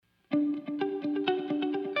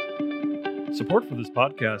Support for this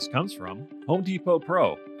podcast comes from Home Depot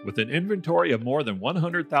Pro. With an inventory of more than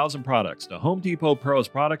 100,000 products, the Home Depot Pro's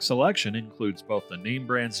product selection includes both the name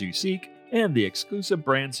brands you seek and the exclusive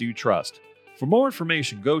brands you trust. For more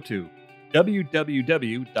information, go to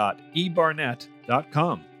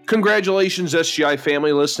www.ebarnett.com. Congratulations, SGI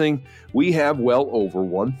family listening. We have well over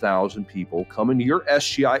 1,000 people coming to your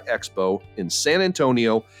SGI Expo in San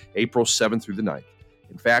Antonio, April 7th through the 9th.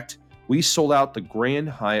 In fact, we sold out the Grand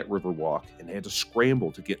Hyatt Riverwalk and had to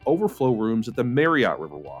scramble to get overflow rooms at the Marriott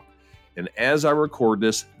Riverwalk. And as I record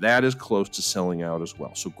this, that is close to selling out as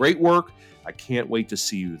well. So great work. I can't wait to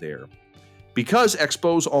see you there. Because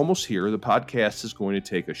Expo's almost here, the podcast is going to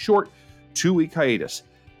take a short 2-week hiatus.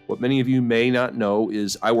 What many of you may not know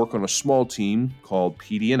is I work on a small team called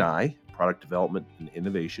PD&I, Product Development and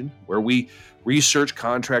Innovation, where we research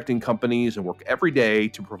contracting companies and work every day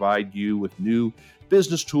to provide you with new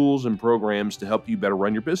business tools and programs to help you better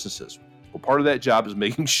run your businesses. Well, part of that job is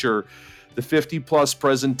making sure the 50-plus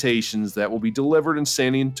presentations that will be delivered in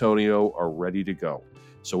San Antonio are ready to go.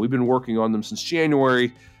 So we've been working on them since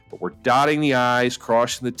January, but we're dotting the I's,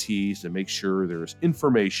 crossing the T's to make sure they're as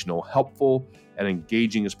informational, helpful, and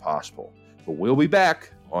engaging as possible. But we'll be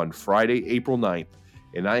back on Friday, April 9th,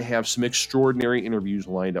 and I have some extraordinary interviews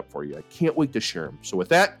lined up for you. I can't wait to share them. So with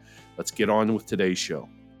that, let's get on with today's show.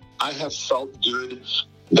 I have felt good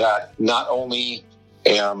that not only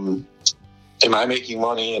am I making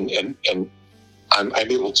money and I'm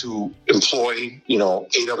able to employ, 8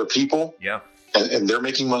 other people. Yeah. And they're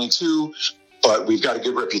making money too, but we've got a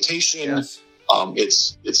good reputation. Yes.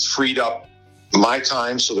 It's freed up my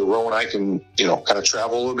time so that Ro and I can, kind of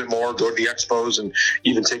travel a little bit more, go to the expos, and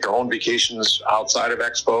even take our own vacations outside of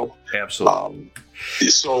Expo. Absolutely.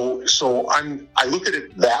 So I look at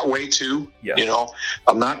it that way too. Yeah.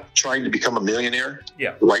 I'm not trying to become a millionaire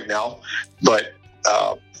right now, but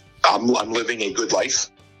I'm living a good life.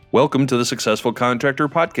 Welcome to the Successful Contractor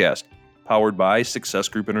Podcast, powered by Success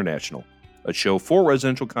Group International, a show for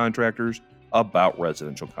residential contractors about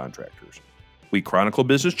residential contractors. We chronicle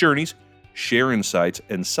business journeys, share insights,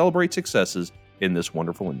 and celebrate successes in this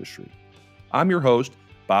wonderful industry. I'm your host,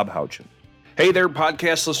 Bob Houchin. Hey there,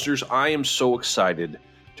 podcast listeners. I am so excited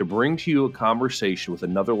to bring to you a conversation with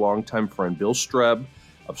another longtime friend, Bill Streb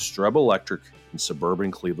of Streb Electric in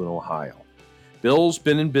suburban Cleveland, Ohio. Bill's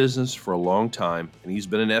been in business for a long time, and he's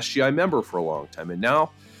been an SGI member for a long time. And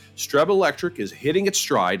now, Streb Electric is hitting its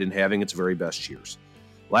stride and having its very best years.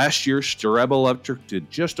 Last year, Streb Electric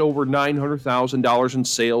did just over $900,000 in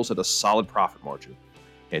sales at a solid profit margin.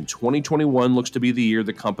 And 2021 looks to be the year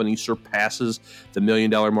the company surpasses the $1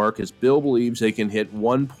 million mark, as Bill believes they can hit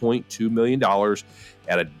 $1.2 million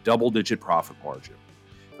at a double-digit profit margin.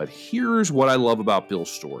 But here's what I love about Bill's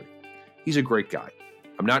story. He's a great guy.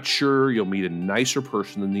 I'm not sure you'll meet a nicer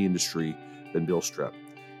person in the industry than Bill Streb.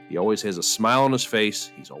 He always has a smile on his face.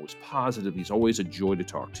 He's always positive. He's always a joy to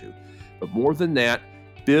talk to. But more than that,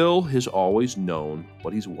 Bill has always known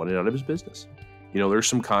what he's wanted out of his business. There's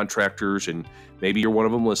some contractors, and maybe you're one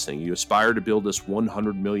of them listening. You aspire to build this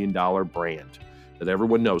 $100 million brand that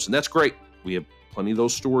everyone knows, and that's great. We have plenty of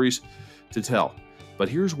those stories to tell. But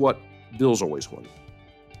here's what Bill's always wanted.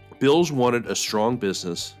 Bill's wanted a strong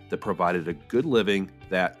business that provided a good living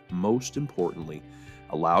that, most importantly,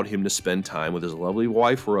 allowed him to spend time with his lovely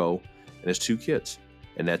wife, Ro, and his 2 kids.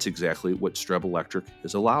 And that's exactly what Streb Electric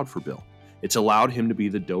has allowed for Bill. It's allowed him to be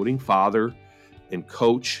the doting father and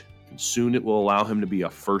coach, and soon it will allow him to be a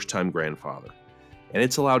first-time grandfather. And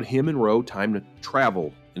it's allowed him and Ro time to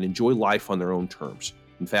travel and enjoy life on their own terms.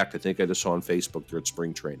 In fact, I think I just saw on Facebook they're at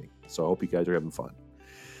spring training, so I hope you guys are having fun.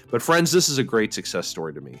 But friends, this is a great success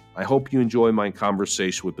story to me. I hope you enjoy my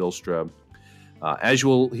conversation with Bill Streb. As you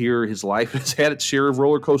will hear, his life has had its share of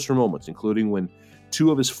roller coaster moments, including when 2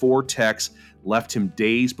 of his 4 techs left him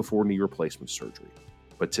days before knee replacement surgery.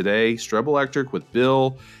 But today, Streb Electric with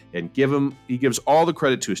Bill, and he gives all the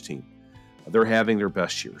credit to his team. They're having their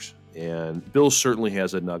best years. And Bill certainly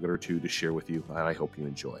has a nugget or two to share with you, and I hope you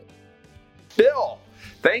enjoy it. Bill,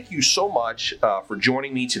 thank you so much for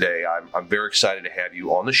joining me today. I'm very excited to have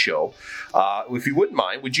you on the show. If you wouldn't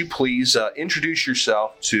mind, would you please introduce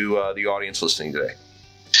yourself to the audience listening today?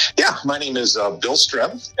 Yeah, my name is Bill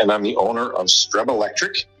Streb, and I'm the owner of Streb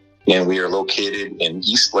Electric. And we are located in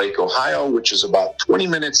East Lake, Ohio, which is about 20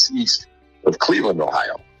 minutes east of Cleveland,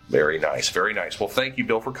 Ohio. Very nice, very nice. Well, thank you,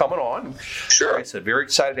 Bill, for coming on. Sure. Like I said, very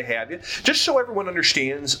excited to have you. Just so everyone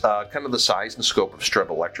understands kind of the size and scope of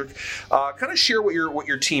Streb Electric, kind of share what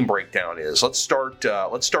your team breakdown is. Let's start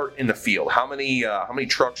in the field. How many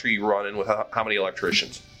trucks are you running with how many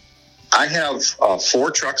electricians? I have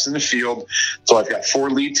 4 trucks in the field, so I've got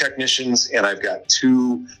 4 lead technicians and I've got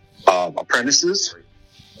 2 apprentices.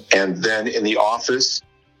 And then in the office,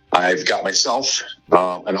 I've got myself,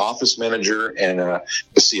 an office manager, and a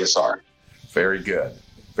CSR. Very good.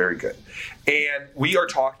 Very good. And we are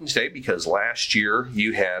talking today because last year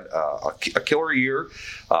you had a killer year.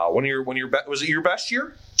 Was it your best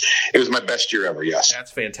year? It was my best year ever, yes.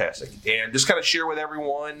 That's fantastic. And just kind of share with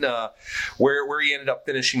everyone where you ended up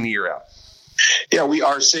finishing the year out. Yeah,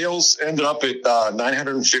 our sales ended up at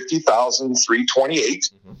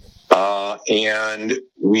 $950,328. And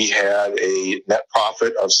we had a net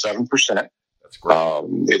profit of 7%. That's great.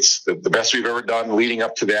 It's the best we've ever done. Leading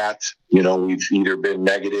up to that, we've either been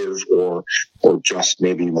negative or just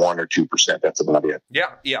maybe 1 or 2%. That's about it.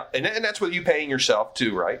 Yeah. And that's with you paying yourself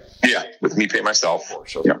too, right? Yeah, with me paying myself. Of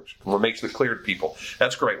course. So what makes it clear to people.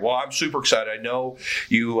 That's great. Well, I'm super excited. I know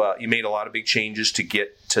you made a lot of big changes to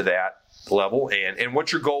get to that level. And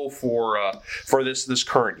what's your goal for this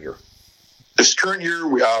current year? This current year,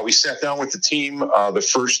 we sat down with the team the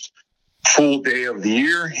first full day of the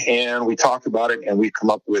year, and we talked about it, and we've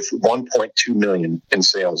come up with $1.2 million in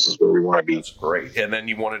sales is where we want to be. That's great. And then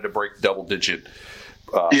you wanted to break double-digit.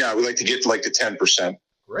 We'd like to get to like the 10%.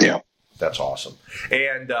 Great. Yeah. That's awesome.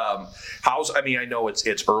 And I know it's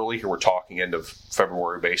early here. We're talking end of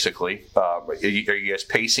February, basically. Are you guys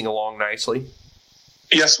pacing along nicely?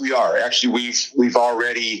 Yes, we are. Actually, we've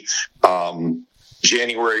already.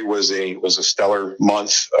 January was a stellar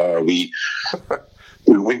month. We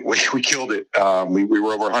killed it. We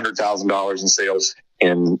were over $100,000 in sales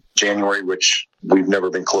in January, which we've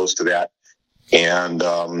never been close to that. And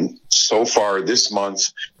so far this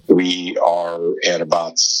month, we are at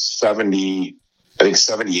about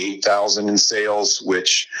 78,000 in sales,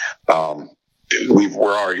 which we're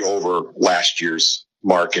already over last year's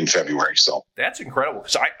mark in February. So that's incredible,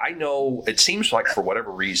 because I know it seems like for whatever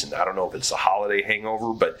reason, I don't know if it's the holiday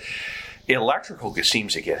hangover, but electrical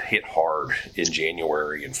seems to get hit hard in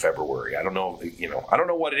January and February. I don't know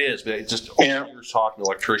what it is, but it just years talking to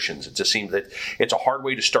electricians, it just seems that it's a hard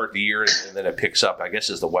way to start the year, and then it picks up, I guess,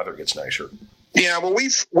 as the weather gets nicer. Yeah, well,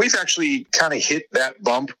 we've actually kind of hit that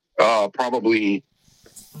bump probably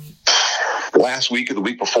last week or the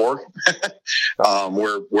week before,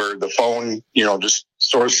 where the phone, just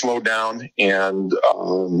sort of slowed down, and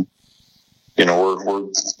we're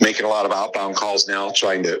making a lot of outbound calls now,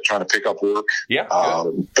 trying to pick up work. Yeah.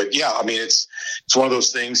 But yeah, I mean, it's one of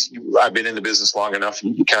those things. I've been in the business long enough,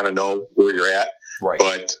 you kind of know where you're at. Right.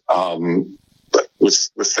 But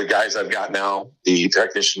with the guys I've got now, the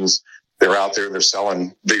technicians, they're out there and they're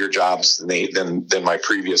selling bigger jobs than my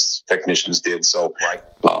previous technicians did. So right.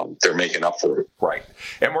 They're making up for it. Right.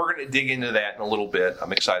 And we're going to dig into that in a little bit.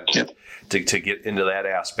 I'm excited to get into that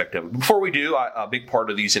aspect of it. Before we do, a big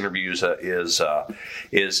part of these interviews is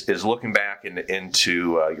looking back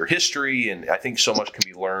into your history. And I think so much can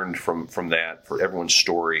be learned from that for everyone's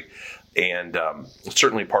story. And it's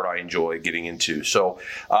certainly a part I enjoy getting into. So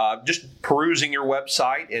just perusing your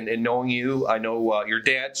website and knowing you, I know your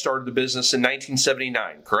dad started the business in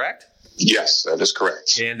 1979, correct? Yes, that is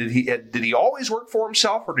correct. And did he always work for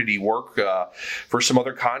himself, or did he work for some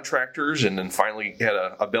other contractors and then finally had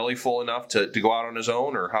a belly full enough to go out on his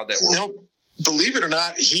own, or how'd that work? No, believe it or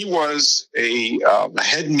not, he was a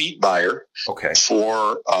head meat buyer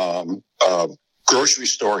for a grocery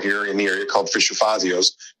store here in the area called Fisher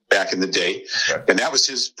Fazio's back in the day. Okay. And that was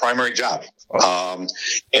his primary job. Oh.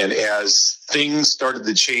 And as things started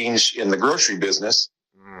to change in the grocery business,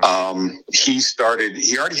 he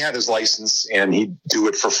already had his license and he'd do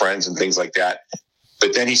it for friends and things like that.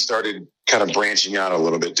 But then he started kind of branching out a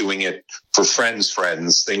little bit, doing it for friends,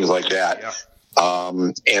 things like that.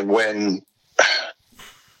 Yeah. And when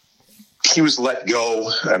he was let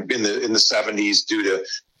go in the 70s due to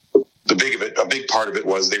a big part of it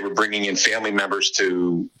was they were bringing in family members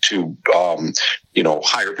to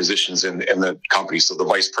higher positions in the company. So the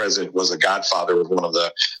vice president was a godfather of one of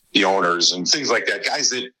the owners and things like that. Guys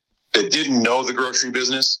that didn't know the grocery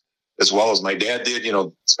business as well as my dad did,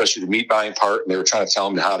 especially the meat buying part. And they were trying to tell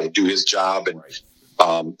him how to do his job. And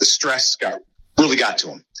the stress really got to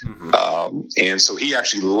him. Mm-hmm. And so he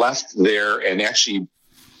actually left there and actually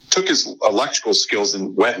took his electrical skills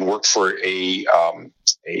and went and worked for a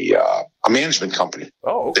management company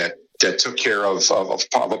that took care of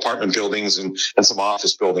apartment buildings and some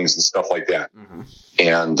office buildings and stuff like that. Mm-hmm.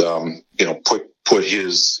 And put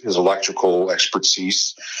his electrical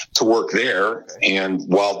expertise to work there. Okay. And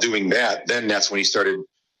while doing that, then that's when he started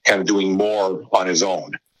kind of doing more on his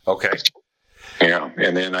own. Okay. Yeah.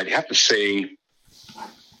 And then I'd have to say,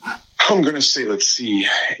 let's see,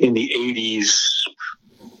 in the 80s,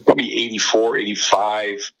 probably 84,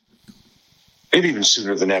 85, maybe even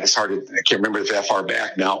sooner than that. It's hard to, I can't remember it that far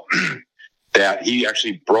back now, that he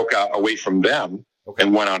actually broke out away from them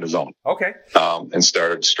and went on his own. Okay. And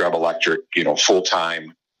started Streb Electric, full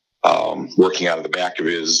time, working out of the back of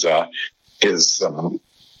his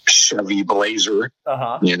Chevy Blazer.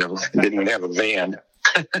 Didn't even have a van.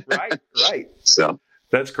 Right. So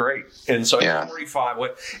that's great. And so you're 45.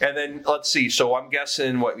 And then let's see. So I'm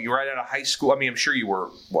guessing you right out of high school. I mean, I'm sure you were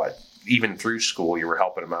even through school, you were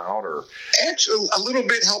helping him out, or actually a little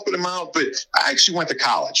bit helping him out. But I actually went to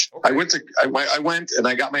college. Okay. I went and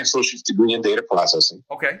I got my associate's degree in data processing.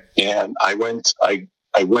 Okay. And I went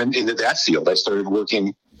into that field. I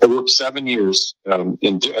worked 7 years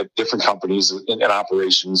in different companies in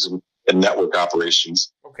operations and network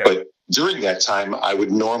operations. Okay. But during that time, I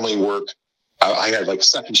would normally work. I had like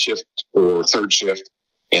second shift or third shift.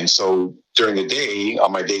 And so during the day,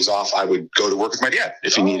 on my days off, I would go to work with my dad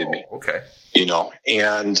if he needed me. Okay.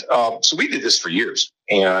 And so we did this for years.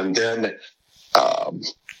 And then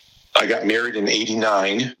I got married in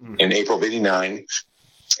 89, in April of 89,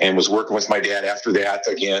 and was working with my dad after that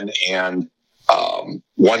again. And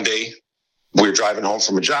one day we were driving home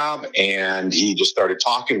from a job, and he just started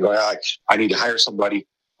talking, going, I need to hire somebody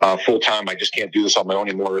full time. I just can't do this on my own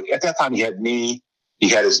anymore. At that time, he had me. He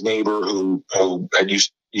had his neighbor who had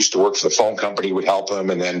used to work for the phone company, would help him,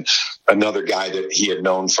 and then another guy that he had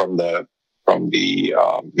known from the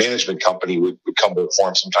management company would come work for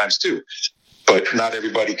him sometimes too. But not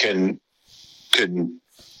everybody can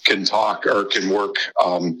talk or can work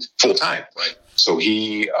full time. Right. So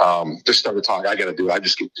he just started talking. I got to do it. I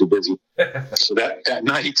just get too busy. So that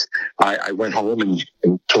night, I went home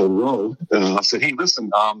and told Ro, I said, "Hey, listen,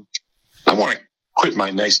 I want to quit my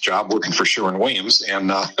nice job working for Sherwin-Williams,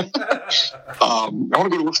 and I want to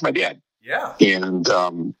go to work for my dad." Yeah.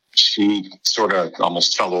 And she sort of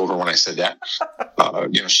almost fell over when I said that.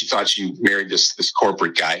 She thought she married this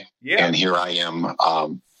corporate guy. Yeah. And here I am.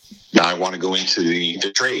 Now I want to go into the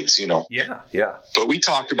trades, Yeah. But we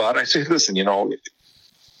talked about it. I said, listen,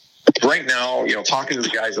 right now, talking to the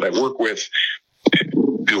guys that I work with,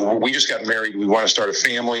 we just got married. We want to start a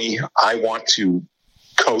family. I want to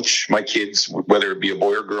coach my kids, whether it be a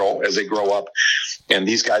boy or girl, as they grow up. And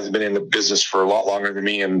these guys have been in the business for a lot longer than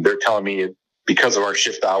me, and they're telling me because of our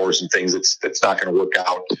shift hours and things, it's not going to work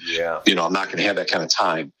out. Yeah. I'm not going to have that kind of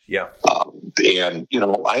time. Yeah. And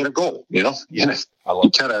I had a goal, you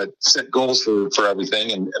kind of set goals for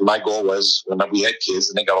everything. And my goal was when we had kids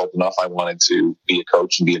and they got old enough, I wanted to be a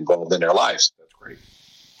coach and be involved in their lives.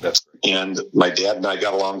 That's great. And my dad and I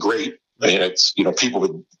got along great. And it's,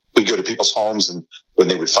 we'd go to people's homes, and when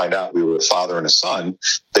they would find out we were a father and a son,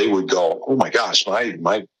 they would go, "Oh my gosh, my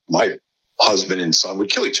husband and son would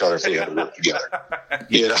kill each other if they had to work together."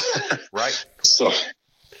 Right. So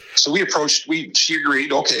she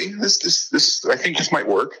agreed, okay, this, I think this might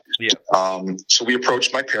work. Yeah. So we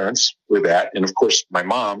approached my parents with that. And of course, my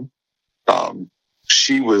mom,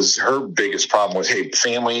 her biggest problem was, hey,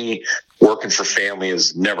 working for family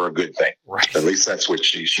is never a good thing. Right. At least that's what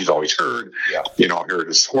she's always heard. Yeah. Heard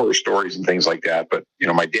his horror stories and things like that. But,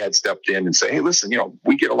 my dad stepped in and said, hey, listen,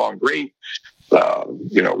 we get along great.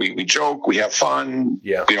 We joke, we have fun.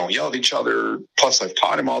 Yeah. We don't yell at each other. Plus I've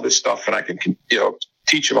taught him all this stuff, and I can,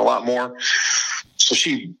 teach him a lot more. So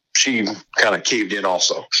she kind of caved in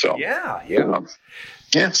also. So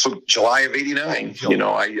so July of 89,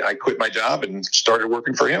 I quit my job and started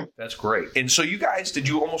working for him. That's great. And so you guys,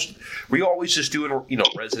 were you always just doing,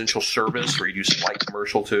 residential service, or you do some light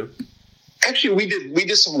commercial too? Actually, we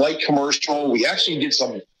did some light commercial. We actually did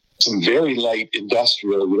some very light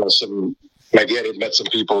industrial, my dad had met some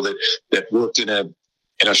people that worked in a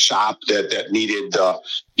shop that needed,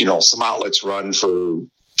 some outlets run for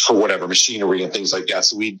whatever machinery and things like that.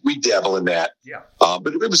 So we dabble in that. Yeah.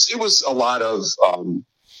 But it was a lot of,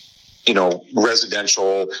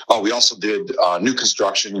 residential. We also did new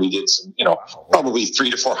construction. We did some, probably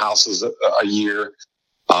 3 to 4 houses a year.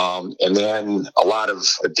 And then a lot of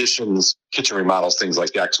additions, kitchen remodels, things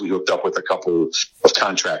like that. Because we hooked up with a couple of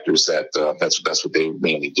contractors that's what they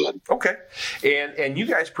mainly did. Okay, and you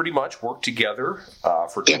guys pretty much worked together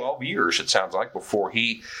for 12 years. It sounds like before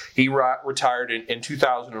he retired in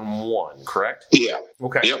 2001. Correct? Yeah.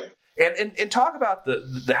 Okay. Yep. And talk about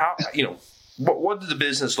the how What did the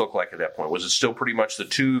business look like at that point? Was it still pretty much the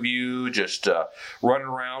two of you just running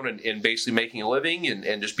around and basically making a living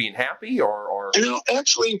and just being happy, or?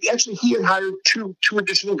 Actually, he had hired two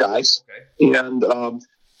additional guys, okay. And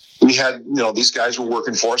we had these guys were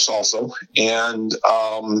working for us also, and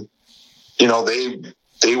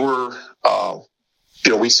they were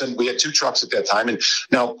we had 2 trucks at that time, and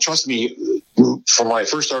now trust me, from when I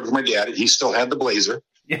first started with my dad, he still had the Blazer.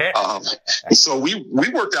 Yeah. So we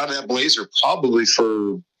worked out of that Blazer probably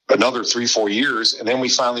for another 3-4 years. And then we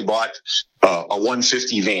finally bought a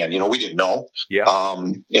 150 van. We didn't know. Yeah.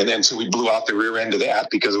 And then so we blew out the rear end of that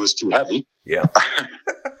because it was too heavy. Yeah.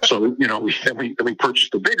 So, we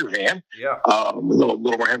purchased a bigger van, yeah, a little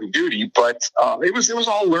more heavy duty, but it was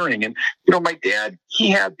all learning. And, my dad, he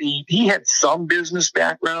had some business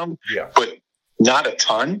background, yeah, but not a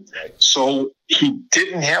ton. Right. So he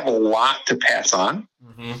didn't have a lot to pass on.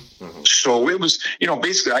 Mm-hmm. Mm-hmm. So it was,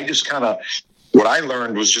 basically I just what I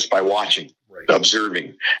learned was just by watching, right,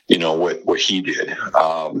 observing, what he did.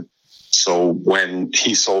 So when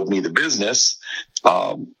he sold me the business,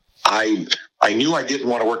 I knew I didn't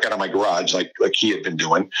want to work out of my garage like he had been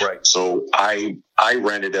doing. Right. So I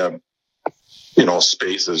rented a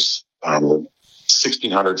space as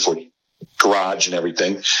 1,600 foot garage and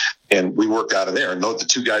everything, and we worked out of there. And the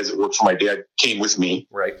two guys that worked for my dad came with me.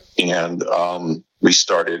 Right. And we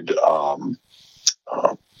started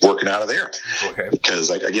working out of there. Okay.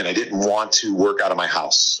 Because I didn't want to work out of my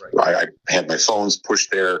house. Right. I had my phones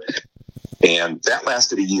pushed there, and that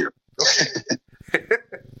lasted a year. Okay.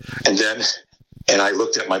 And I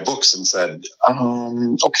looked at my books and said,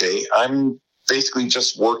 okay, I'm basically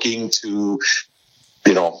just working to,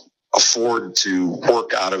 afford to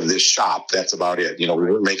work out of this shop. That's about it. We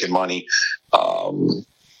were making money. And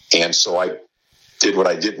so I did what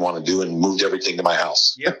I didn't want to do and moved everything to my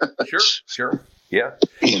house. Yeah, sure. Yeah.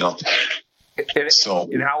 And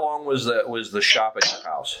how long was the shop at your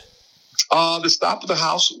house? The stop of the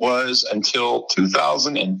house was until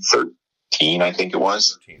 2013, I think it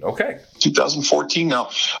was. Okay. 2014. Now,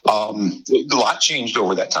 a lot changed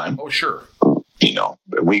over that time. Oh, sure.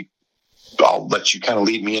 I'll let you kind of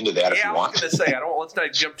lead me into that if you want. I was going to say, let's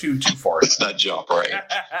not jump too far. Let's not jump, right?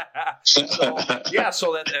 So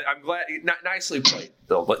that I'm glad. Nicely played,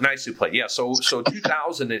 Bill. But nicely played. Yeah. So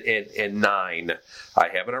 2009, I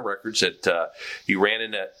have in our records that you ran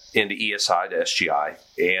into ESI to SGI,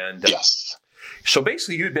 and yes. So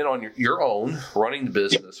basically, you'd been on your own running the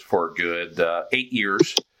business for a good 8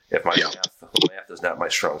 years. If my math is not my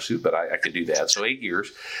strong suit, but I could do that. So 8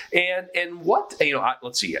 years, and what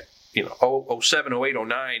let's see it. 07, 08,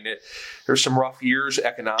 09, there's some rough years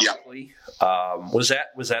economically. Yep. Was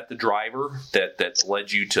that the driver that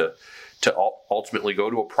led you to ultimately go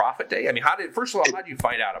to a profit day? I mean, how did you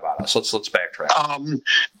find out about us? Let's backtrack.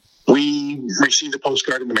 We received a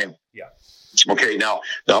postcard in the mail. Yeah. Okay. Now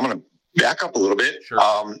I'm going to back up a little bit. Sure.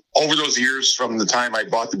 Over those years, from the time I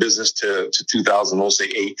bought the business to 2000, we'll say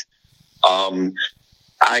 8, I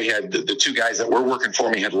had the two guys that were working for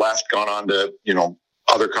me had left, gone on to,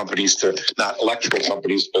 other companies, to not electrical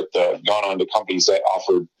companies, but gone on to companies that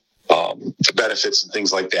offered benefits and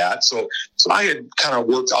things like that. So I had kind of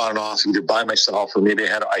worked on and off either by myself or maybe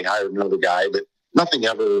I hired another guy, but nothing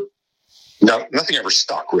ever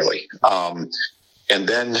stuck really. And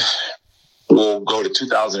then we'll go to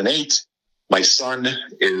 2008. My son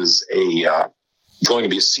is going to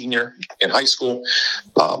be a senior in high school.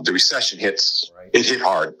 The recession hits. Right. It hit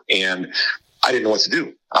hard, and I didn't know what to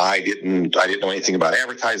do. I didn't know anything about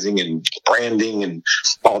advertising and branding and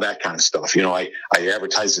all that kind of stuff. I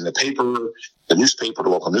advertised in the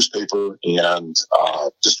local newspaper, and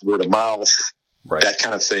just word of mouth, right, that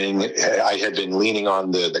kind of thing. I had been leaning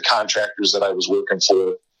on the contractors that I was working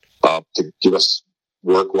for to give us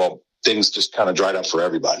work. Well, things just kind of dried up for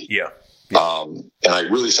everybody. Yeah. And I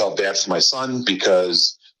really felt bad for my son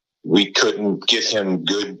because we couldn't get him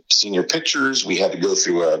good senior pictures. We had to go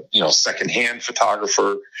through a secondhand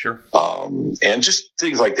photographer. Sure. And just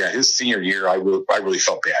things like that. His senior year, I really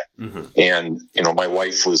felt bad. Mm-hmm. And my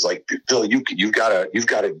wife was like, "Bill, you've got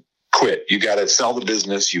to quit. You got to sell the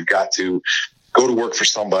business. You've got to go to work for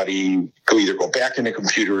somebody. Either go back into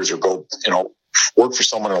computers or go work for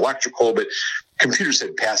someone in electrical." But computers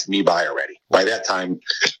had passed me by already. By that time,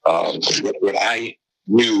 what I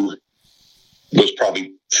knew was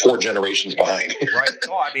probably 4 generations behind. Right.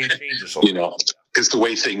 Oh, I mean, it changes. Because the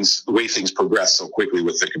way things progress so quickly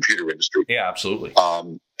with the computer industry. Yeah, absolutely.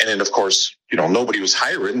 And then of course, nobody was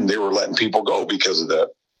hiring. They were letting people go because of the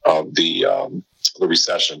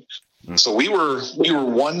recession. Mm-hmm. So we were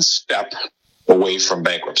one step away from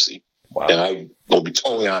bankruptcy. Wow. And I will be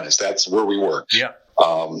totally honest, that's where we were. Yeah.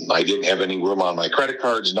 I didn't have any room on my credit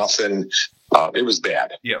cards, nothing. It was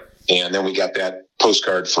bad. Yeah. And then we got that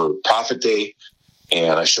postcard for Profit Day,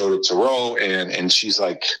 and I showed it to Ro, and she's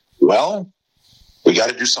like, "Well, we got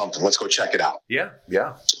to do something. Let's go check it out." Yeah.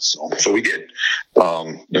 Yeah. So we did.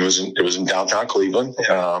 It was in downtown Cleveland,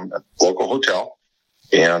 a local hotel,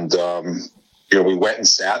 and we went and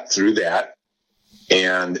sat through that.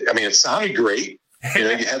 And I mean, it sounded great. You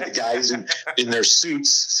had the guys in their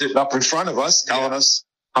suits sitting up in front of us telling us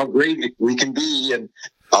how great we can be. And,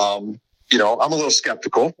 I'm a little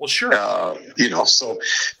skeptical. Well, sure. So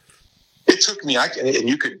it took me, and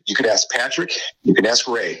you could ask Patrick, you can ask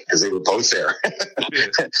Ray, because they were both there.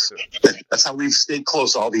 That's how we've stayed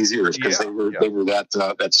close all these years, because they were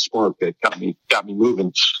that spark that got me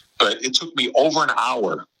moving. But it took me over an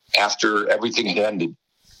hour after everything had ended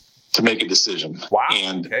to make a decision. Wow.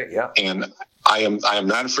 And I am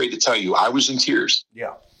not afraid to tell you, I was in tears.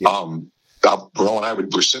 Yeah. Earl and I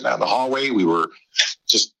were sitting out in the hallway. We were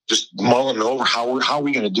just mulling over how are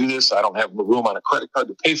we going to do this? I don't have room on a credit card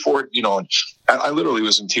to pay for it, and I literally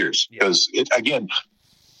was in tears because it's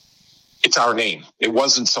our name. It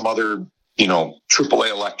wasn't some other, AAA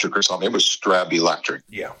Electric or something. It was Streb Electric.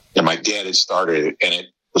 Yeah. And my dad had started it, and it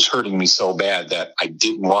was hurting me so bad that I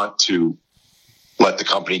didn't want to let the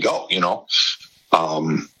company go,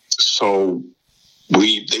 So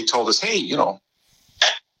they told us, hey,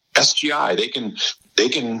 SGI, they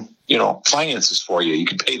can, finance this for you. You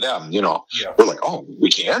can pay them, We're like, oh, we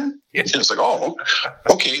can? Yeah. And it's like, oh,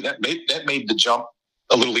 okay. That made the jump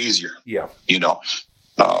a little easier. Yeah.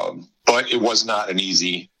 But it was not an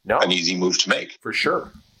easy move to make. For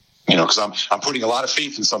sure. Because I'm putting a lot of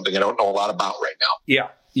faith in something I don't know a lot about right now. Yeah.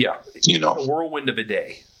 Yeah. A whirlwind of a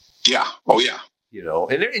day. Yeah. Oh, yeah.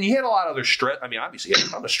 And you had a lot of other stress. I mean, obviously, you had a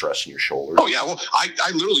ton of stress in your shoulders. Oh, yeah. Well,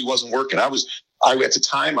 I literally wasn't working. At the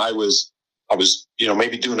time I was,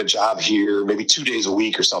 maybe doing a job here, maybe 2 days a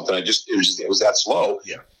week or something. It was that slow.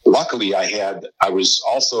 Yeah. Luckily I was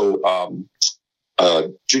also a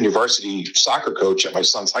junior varsity soccer coach at my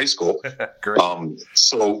son's high school. Great.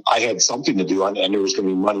 So I had something to do, and there was going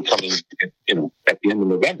to be money coming, at the end of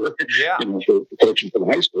November, for coaching for the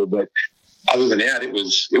high school. But other than that, it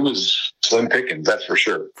was slim pickings. That's for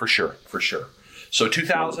sure. For sure. So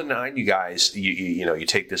 2009, you guys, you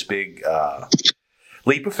take this big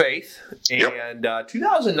leap of faith, and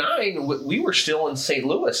 2009, we were still in St.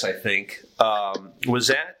 Louis, I think. Was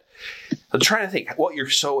that? I'm trying to think.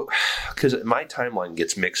 Because my timeline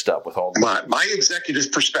gets mixed up with all my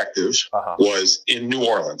executive perspective was in New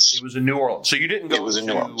Orleans. It was in New Orleans. So you didn't go. It was in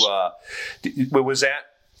New Orleans. Was that?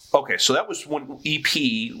 Okay, so that was when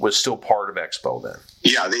EP was still part of Expo then.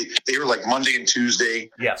 Yeah, they were like Monday and Tuesday.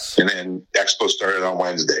 Yes. And then Expo started on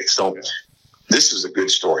Wednesday. So This is a good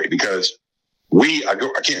story because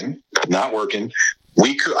not working.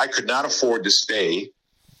 I could not afford to stay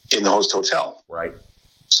in the host hotel. Right.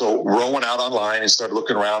 So Ro went out online and started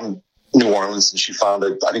looking around New Orleans, and she found I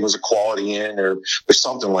think it was a Quality Inn or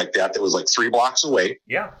something like that was like 3 blocks away.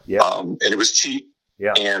 Yeah. And it was cheap.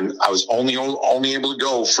 Yeah. And I was only able to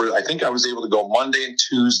go I think I was able to go Monday and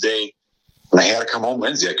Tuesday, and I had to come home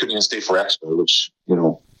Wednesday. I couldn't even stay for Expo, which,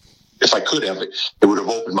 if I could have, it would have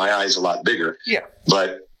opened my eyes a lot bigger. Yeah.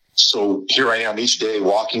 But so here I am each day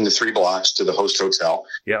walking the 3 blocks to the host hotel.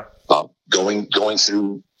 Yeah. Going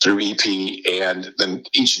through EP, and then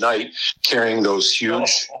each night carrying those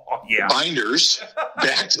huge binders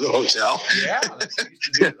back to the hotel. Yeah. That's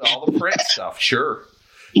used to do all the print stuff. Sure.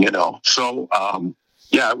 So,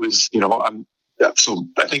 it was, so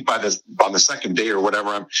I think on the second day or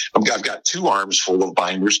whatever, I've got 2 arms full of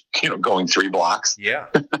binders, going 3 blocks. Yeah.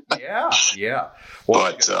 Yeah.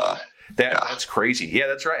 Well, but, that's crazy. Yeah,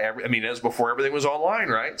 that's right. I mean, that was before everything was online,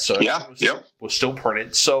 right? So it was still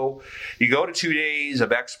printed. So you go to 2 days of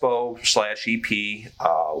Expo/EP.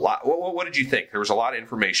 What did you think? There was a lot of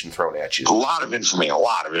information thrown at you. A lot of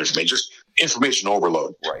information, just information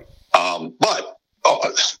overload. Right. But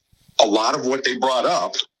a lot of what they brought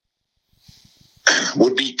up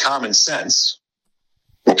would be common sense.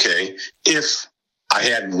 Okay. If I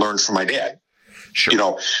hadn't learned from my dad.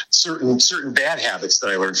 Sure. Certain bad habits that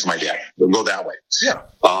I learned from my dad. We'll go that way. Yeah.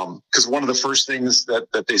 Because one of the first things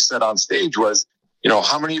that they said on stage was,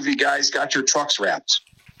 how many of you guys got your trucks wrapped?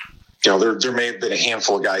 There may have been a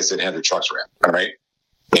handful of guys that had their trucks wrapped. All right.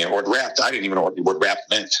 Or wrapped. I didn't even know what wrapped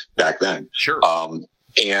meant back then. Sure. And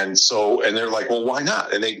they're like, well, why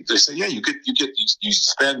not? And they say, yeah, you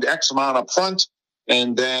spend X amount up front.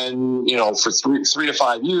 And then, for 3 to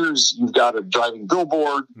 5 years, you've got a driving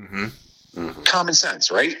billboard. Mm-hmm. Mm-hmm. Common sense,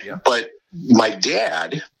 right? Yeah. But my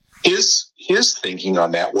dad, his thinking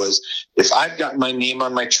on that was, if I've got my name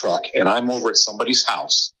on my truck and I'm over at somebody's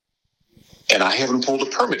house and I haven't pulled a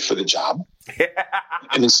permit for the job,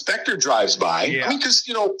 an inspector drives by. Yeah. I mean, because,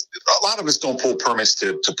 a lot of us don't pull permits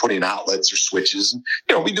to put in outlets or switches.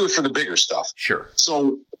 And, we do it for the bigger stuff. Sure.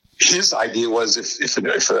 So his idea was if an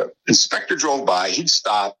inspector drove by, he'd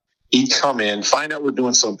stop. He'd come in, find out we're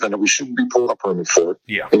doing something that we shouldn't be pulling a permit for.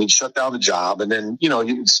 Yeah. And he'd shut down the job. And then,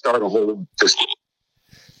 you'd start a whole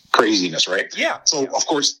craziness, right? Yeah. So of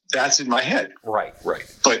course that's in my head. Right.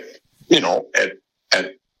 But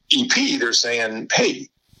at EP, they're saying, hey,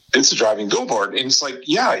 it's a driving billboard. And it's like,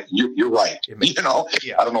 yeah, you're right.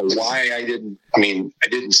 I don't know why I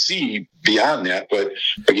didn't see beyond that. But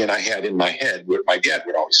again, I had in my head what my dad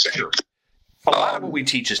would always say. Sure. A lot of what we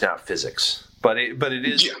teach is not physics, but it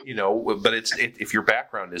is, but if your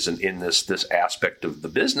background isn't in this aspect of the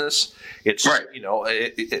business, it's, right.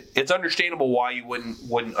 It's understandable why you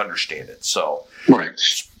wouldn't understand it. So, right.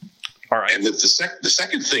 All right. And the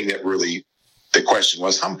second thing that really, the question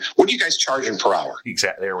was, what are you guys charging per hour?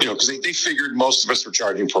 Exactly. Because they figured most of us were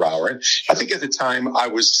charging per hour. And I think at the time I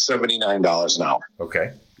was $79 an hour.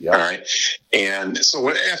 Okay. Yeah. All right. And so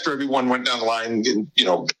after everyone went down the line and,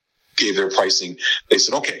 gave their pricing, they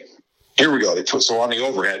said, okay, here we go. So on the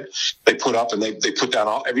overhead, they put up and they put down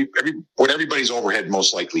what everybody's overhead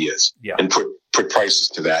most likely is, and put prices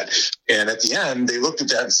to that. And at the end, they looked at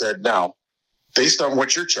that and said, now, based on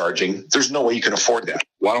what you're charging, there's no way you can afford that.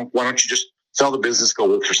 Why don't you just sell the business, go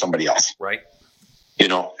work for somebody else? Right.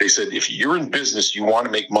 They said, if you're in business, you want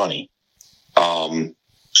to make money.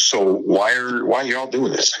 So why are you all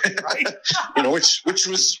doing this? Right.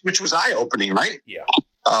 which was eye opening, right? Yeah.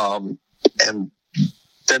 And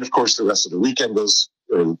then of course the rest of the weekend goes,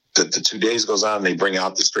 or the 2 days goes on. They bring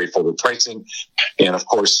out the straightforward pricing, and of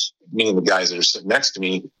course, me and the guys that are sitting next to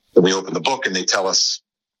me, when we open the book and they tell us,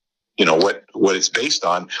 what it's based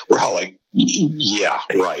on, we're all like, yeah,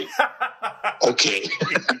 right. Okay.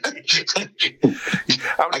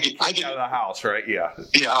 I get out of the house, right? Yeah.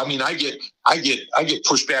 Yeah. I get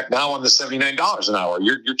pushed back now on the $79 an hour.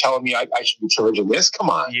 You're telling me I should be charging this? Come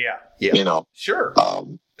on. Yeah. Yeah. Sure.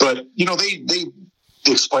 But they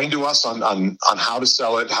explained to us on how to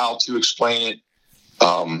sell it, how to explain it.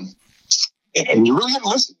 And you really had to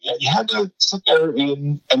listen. You had to sit there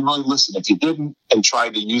and really listen. If you didn't and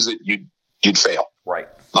tried to use it, you'd fail. Right.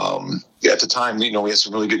 At the time, we had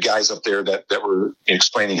some really good guys up there that were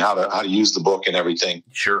explaining how to use the book and everything.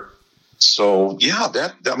 Sure. So yeah,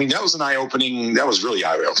 that was an eye-opening. That was really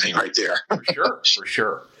eye-opening right there. For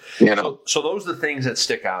sure. So those are the things that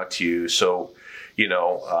stick out to you. So,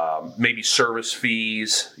 maybe service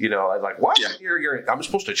fees, like what? Yeah. I'm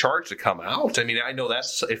supposed to charge to come out. I know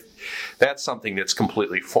that's something that's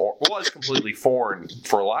completely foreign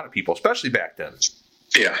for a lot of people, especially back then.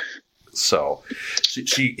 Yeah. So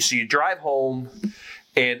you drive home,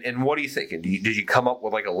 and what are you thinking? Did you come up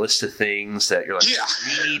with like a list of things that you're like,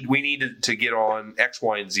 we need to get on X,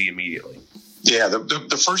 Y, and Z immediately? Yeah.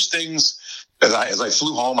 The first things. As I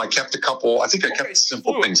flew home, I kept a couple. I think I kept the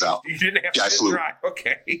simple things out. You didn't have to drive.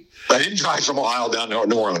 Okay. I didn't drive from Ohio down to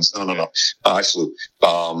New Orleans. No. I flew.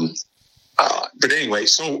 But anyway,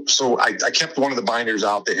 so I kept one of the binders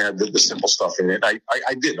out. They had the simple stuff in it. I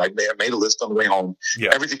did. I made a list on the way home.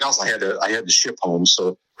 Yeah. Everything else I had to ship home,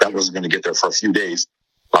 so that wasn't going to get there for a few days.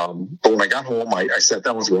 But when I got home, I sat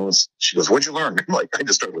down with her and she goes, "What'd you learn?" I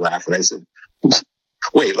just started laughing. I said,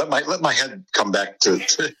 wait, let my head come back to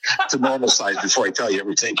normal size before I tell you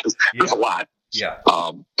everything, because there's a lot. Yeah.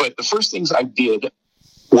 But the first things I did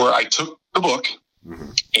were I took the book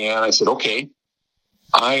and I said, okay,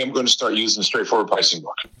 I am going to start using the straightforward pricing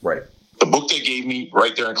book. Right. The book they gave me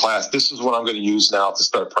right there in class, this is what I'm going to use now to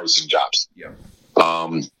start pricing jobs. Yeah.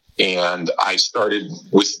 And I started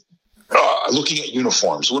with looking at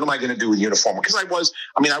uniforms. What am I going to do with uniform? Because I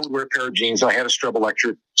would wear a pair of jeans. I had a Streb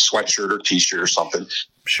Electric sweatshirt or T-shirt or something.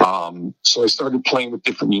 Sure. So I started playing with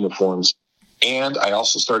different uniforms. And I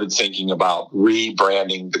also started thinking about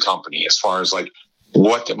rebranding the company as far as like,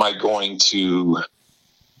 what am I going to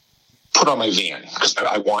put on my van? Because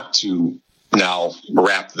I want to now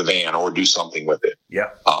wrap the van or do something with it. Yeah.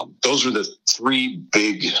 Those are the three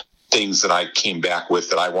big things that I came back with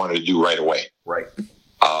that I wanted to do right away. Right.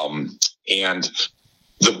 And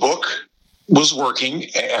the book was working.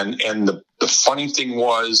 And the funny thing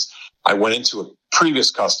was, I went into a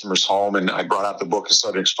previous customer's home and I brought out the book and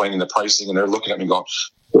started explaining the pricing, and they're looking at me going,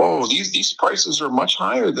 whoa, these prices are much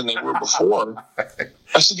higher than they were before.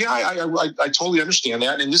 I said, yeah, I totally understand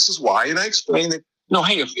that. And this is why. And I explained that,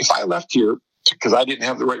 hey, if I left here because I didn't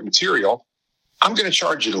have the right material, I'm going to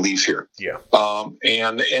charge you to leave here. Yeah.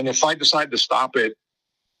 And if I decide to stop at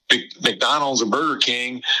McDonald's or Burger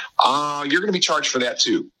King, you're going to be charged for that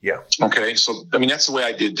too. Yeah. Okay. So, that's the way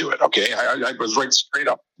I did do it. Okay. I was right straight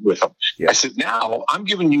up with them. Yeah. I said, now I'm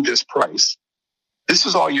giving you this price. This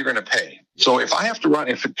is all you're going to pay. So if I have to run,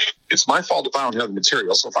 if it's my fault if I don't have the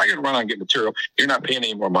material. So if I got to run out and get material, you're not paying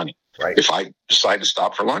any more money. Right. If I decide to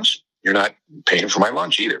stop for lunch, you're not paying for my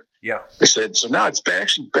lunch either. Yeah. I said, so now it's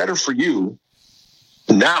actually better for you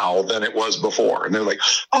now than it was before. And they're like,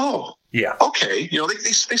 oh, yeah, okay.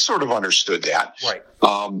 They sort of understood that. Right.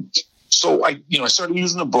 So I started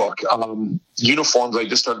using the book. Uniforms, I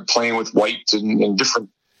just started playing with white and different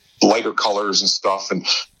lighter colors and stuff. And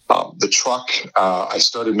the truck, I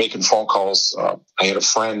started making phone calls. I had a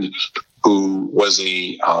friend who was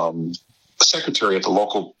a secretary at the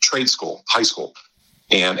local trade school, high school,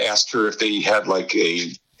 and asked her if they had like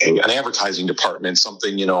an advertising department,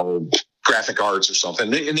 something, graphic arts or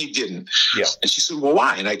something. And they didn't. Yeah. And she said, well,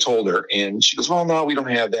 why? And I told her, and she goes, well, no, we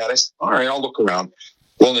don't have that. I said, all right, I'll look around.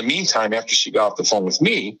 Well, in the meantime, after she got off the phone with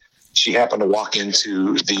me, she happened to walk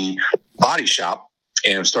into the body shop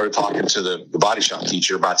and started talking to the body shop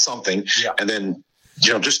teacher about something. Yeah. And then,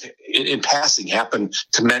 just in passing, happened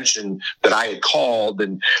to mention that I had called,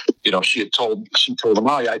 and she told him,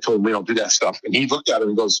 oh yeah, I told him we don't do that stuff. And he looked at her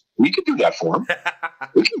and goes, we could do that for him.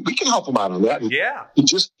 we can help him out on that. And yeah. He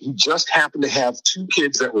just happened to have two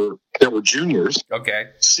kids that were juniors. Okay.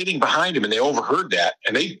 Sitting behind him, and they overheard that,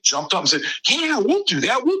 and they jumped up and said, yeah, we'll do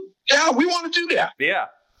that. We want to do that. Yeah.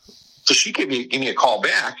 So she gave me a call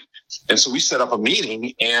back. And so we set up a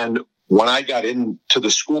meeting. And when I got into the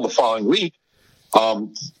school the following week,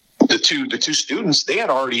 the two students, they had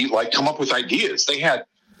already come up with ideas. They had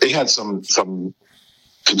some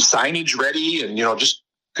signage ready, and just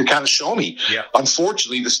to kind of show me. Yeah.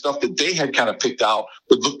 Unfortunately, the stuff that they had kind of picked out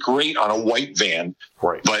would look great on a white van.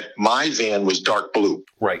 Right. But my van was dark blue.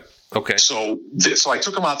 Right. Okay. So I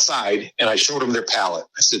took them outside and I showed them their palette.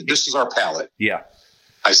 I said, "This is our palette." Yeah.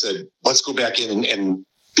 I said, "Let's go back in and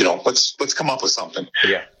let's come up with something."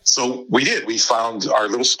 Yeah. So we did. We found our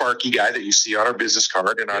little Sparky guy that you see on our business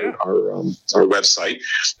card and our website,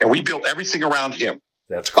 and we built everything around him.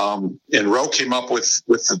 That's cool. And Roe came up with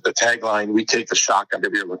the tagline, "We take the shock out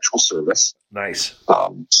of your electrical service." Nice.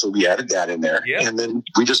 So we added that in there, and then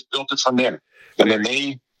we just built it from there. And then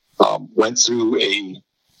they went through a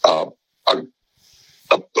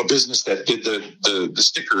business that did the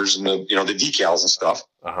stickers and the decals and stuff.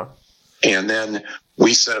 Uh-huh. And then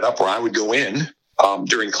we set it up where I would go in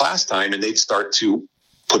during class time, and they'd start to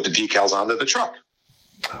put the decals onto the truck.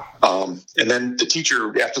 And then the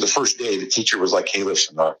teacher, after the first day, the teacher was like, "Hey,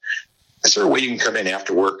 listen, is there a way you can come in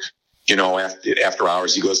after work, after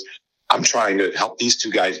hours?" He goes, "I'm trying to help these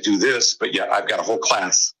two guys do this, but yet I've got a whole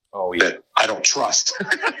class that I don't trust.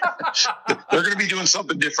 They're going to be doing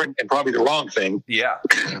something different and probably the wrong thing." Yeah.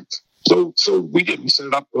 So we did. We set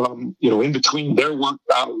it up, in between their work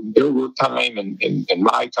time and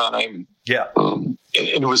my time. Yeah. And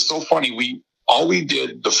it was so funny. All we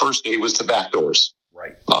did the first day was the back doors.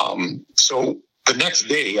 Right. So the next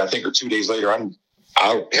day, I think, or 2 days later,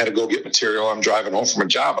 I had to go get material. I'm driving home from a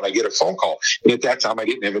job, and I get a phone call. And at that time, I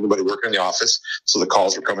didn't have anybody working in the office, so the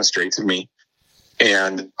calls were coming straight to me.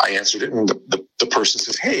 And I answered it, and the person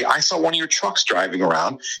says, "Hey, I saw one of your trucks driving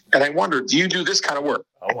around, and I wondered, do you do this kind of work?"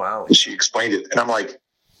 Oh, wow. And she explained it, and I'm like,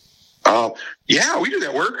 "Yeah, we do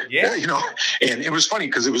that work." Yeah. And it was funny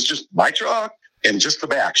because it was just my truck and just the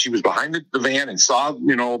back. She was behind the van and saw,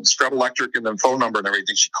 Streb Electric and the phone number and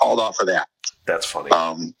everything. She called off of that. That's funny.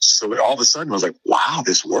 So all of a sudden I was like, wow,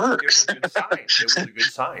 this works. It was a good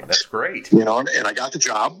sign. That's great. And I got the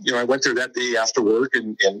job. I went there that day after work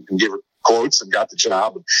and gave her quotes and got the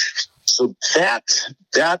job. So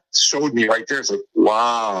that showed me right there. It's like,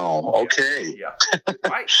 wow, okay. Yeah.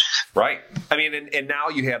 Right. I mean, and now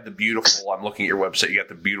you have the beautiful, I'm looking at your website, you got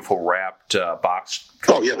the beautiful wrapped box.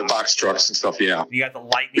 Oh, yeah, the box trucks and stuff, yeah. You got the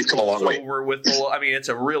lightning. We've come a long way. Over with it's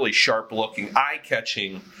a really sharp looking,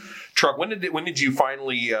 eye-catching truck. When did you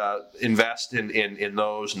finally invest in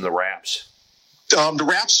those and the wraps? The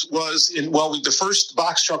wraps was the first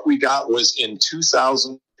box truck we got was in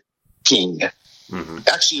 2014. Mm-hmm.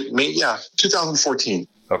 Actually, 2014.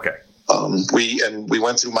 Okay. We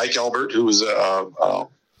went through Mike Albert, who was a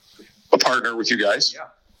partner with you guys. Yeah.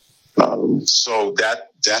 So that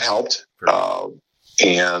helped.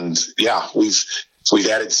 And yeah, we've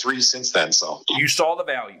added 3 since then. So you saw the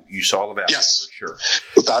value. Yes, for sure,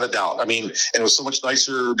 without a doubt. I mean, and it was so much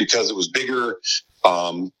nicer because it was bigger.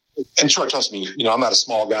 And trust me, I'm not a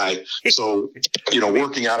small guy. So,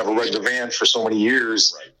 working out of a regular van for so many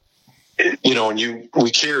years, right. And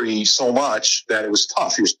we carry so much that it was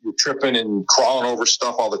tough. You're tripping and crawling over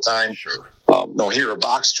stuff all the time. Sure. Here, a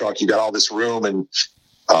box truck, you got all this room and,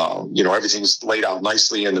 everything's laid out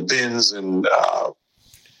nicely in the bins and,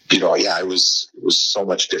 it was so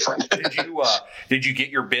much different. Did you get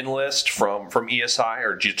your bin list from ESI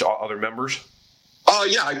or just other members?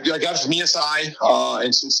 Yeah, I got it from ESI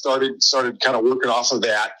and started kind of working off of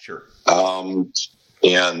that. Sure.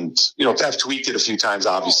 And, I've tweaked it a few times,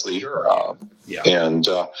 obviously. Sure.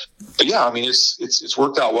 But yeah, I mean, it's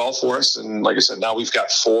worked out well for us. And like I said, now we've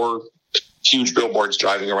got 4 huge billboards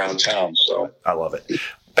driving around town. So I love it.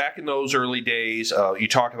 Back in those early days, you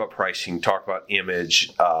talked about pricing, talked about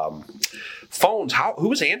image, phones. Who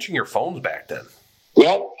was answering your phones back then?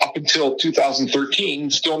 Well, up until 2013,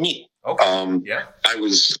 still me. Okay.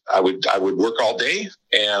 I would work all day,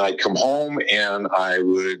 and I'd come home and I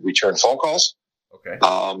would return phone calls. Okay.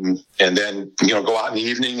 And then, go out in the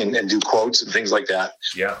evening and do quotes and things like that.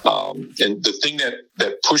 Yeah. And the thing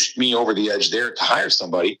that pushed me over the edge there to hire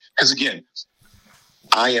somebody, because again,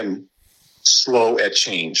 I am slow at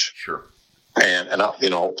change. Sure. And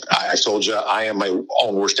I told you, I am my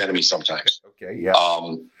own worst enemy sometimes. Okay. Yeah.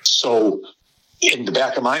 So in the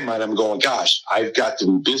back of my mind, I'm going, gosh, I've got to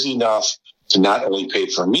be busy enough to not only pay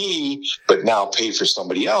for me, but now pay for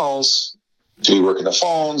somebody else to be working the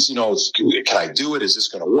phones. Can I do it? Is this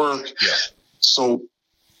going to work? Yeah. So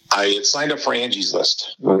I had signed up for Angie's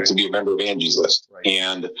List, to be a member of Angie's List. Right.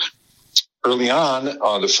 And early on,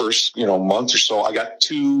 the first, month or so, I got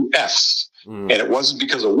 2 Fs. And it wasn't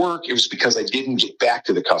because of work. It was because I didn't get back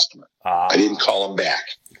to the customer. I didn't call them back.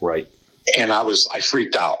 Right. And I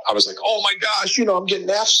freaked out. I was like, oh my gosh, I'm getting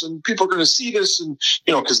Fs and people are going to see this. And,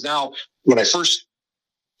 because now when I first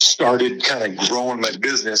started kind of growing my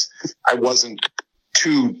business, I wasn't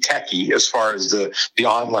too techy as far as the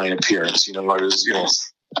online appearance. I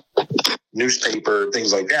was, newspaper,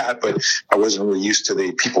 things like that, but I wasn't really used to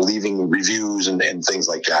the people leaving reviews and things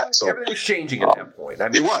like that. So everything was changing at that point.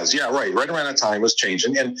 It was, yeah, right. Right around that time it was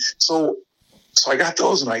changing. And so I got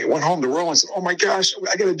those and I went home to Ro and said, oh my gosh,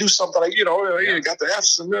 I got to do something. I got the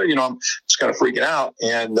Fs and, I'm just kind of freaking out.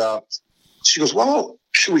 And she goes, well,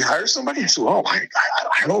 should we hire somebody? I said, well, I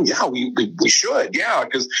don't know. Yeah, we should. Yeah,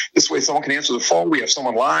 because this way someone can answer the phone. We have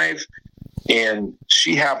someone live. And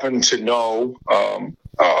she happened to know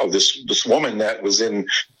of this woman that was in,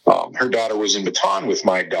 her daughter was in Baton with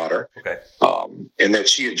my daughter. Okay. And that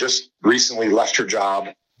she had just recently left her job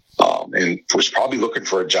and was probably looking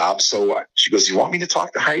for a job. So she goes, you want me to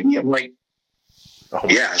talk to Heidi? I'm like,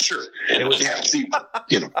 yeah, sure. It was,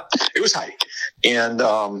 it was Heidi. And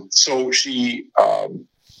so she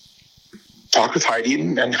talked with Heidi,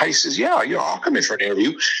 and Heidi says, yeah, I'll come in for an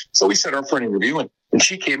interview. So we set her up for an interview, and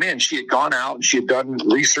she came in. She had gone out and she had done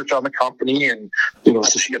research on the company, and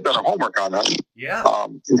so she had done her homework on us. Yeah.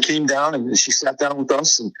 And came down and she sat down with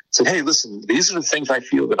us and said, "Hey, listen, these are the things I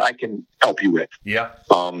feel that I can help you with." Yeah.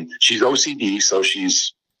 She's OCD, so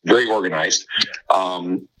she's very organized.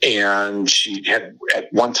 Yeah. And she had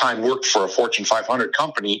at one time worked for a Fortune 500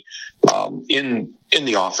 company in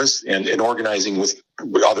the office and organizing with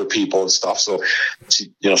other people and stuff. So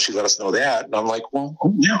she let us know that, and I'm like, well,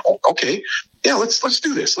 yeah, okay, yeah, let's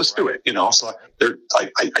do this, let's do it. So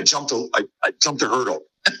I jumped a hurdle.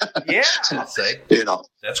 Yeah, I'll say.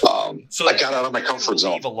 That's cool. So I got out of my comfort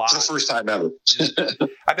zone. It's the first time ever.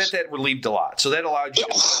 I bet that relieved a lot. So that allowed you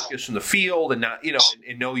to focus in the field and not,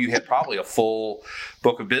 and know you had probably a full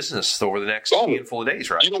book of business over the next handful of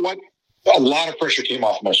days, right? You know what? A lot of pressure came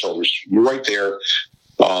off my shoulders. You're right there.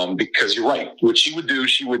 Because you're right. What she would do,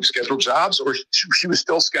 she would schedule jobs, or she was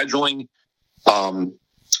still scheduling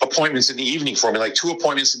appointments in the evening for me, like 2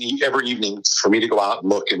 appointments every evening for me to go out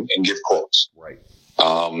and look and give quotes. Right.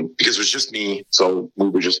 Because it was just me. So we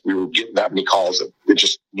were getting that many calls that it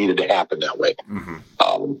just needed to happen that way.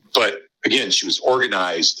 Mm-hmm. But again, she was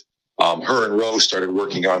organized. Her and Rose started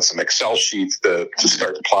working on some Excel sheets to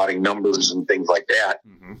start plotting numbers and things like that.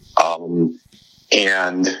 Mm-hmm.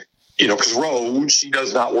 And because Rose, she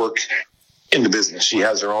does not work in the business. She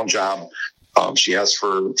has her own job. She has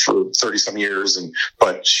for 30 some years,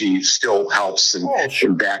 but she still helps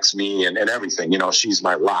and backs me and everything. She's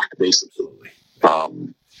my rock basically.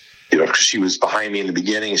 Because she was behind me in the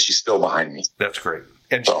beginning and she's still behind me. That's great.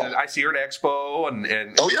 And I see her at Expo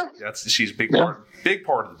and oh yeah, she's a big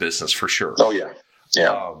part of the business for sure. Oh yeah.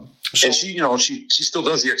 Yeah. And she still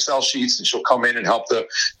does the Excel sheets, and she'll come in and help the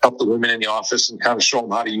women in the office and kind of show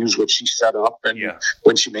them how to use what she set up. And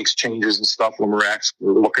when she makes changes and stuff, when we're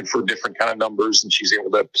looking for different kind of numbers, and she's able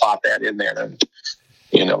to plot that in there. And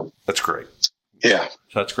that's great. Yeah,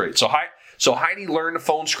 that's great. So Heidi learned the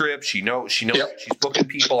phone script. She knows she's booking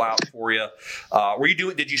people out for you.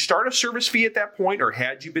 Did you start a service fee at that point, or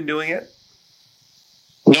had you been doing it?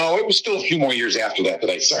 No, it was still a few more years after that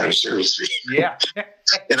I started a service fee. Yeah.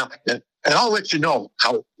 and I'll let you know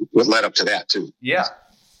what led up to that too. Yeah.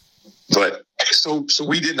 But so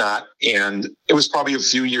we did not, and it was probably a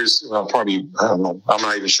few years. I don't know. I'm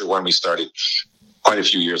not even sure when we started. Quite a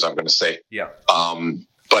few years, I'm going to say. Yeah.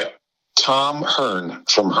 But Tom Hearn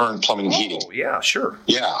from Hearn Plumbing and Heating. Oh, yeah, sure.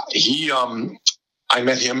 Yeah. I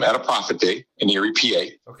met him at a Profit Day in Erie,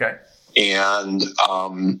 PA. Okay. And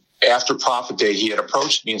after Profit Day, he had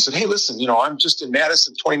approached me and said, "Hey, listen, I'm just in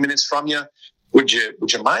Madison, 20 minutes from you. Would you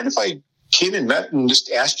mind if I came and met and just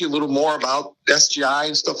asked you a little more about SGI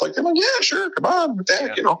and stuff like that?" I'm like, "Yeah, sure. Come on with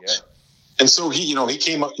that, Yeah. And so he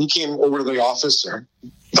came over to the office or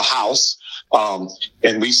the house,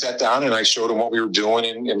 and we sat down and I showed him what we were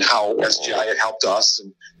doing and how SGI had helped us.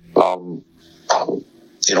 And,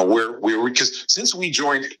 because since we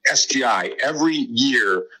joined SGI, every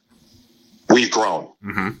year we've grown,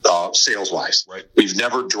 sales wise. Right. We've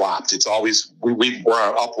never dropped. It's always, we're on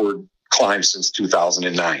an upward climb since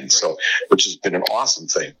 2009. Right. So, which has been an awesome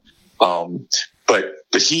thing. But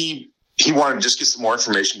he wanted to just get some more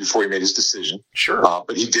information before he made his decision. Sure.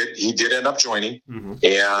 But he did end up joining.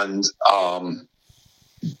 And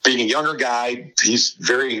being a younger guy, he's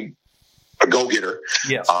very a go-getter.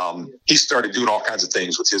 Yes. He started doing all kinds of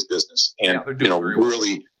things with his business and,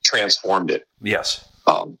 really transformed it. Yes.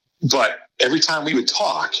 But every time we would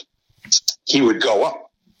talk, he would go, "Oh,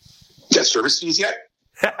 you got service fees yet?"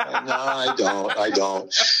 "No, I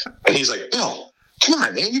don't. And he's like, "Bill, come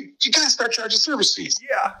on, man, you got to start charging service fees."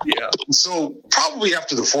 Yeah. So probably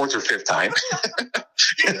after the fourth or fifth time,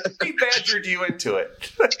 he badgered you into it.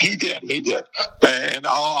 He did. And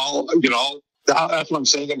that's what I'm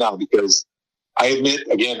saying it now, because I admit,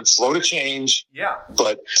 again, slow to change. Yeah.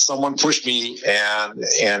 But someone pushed me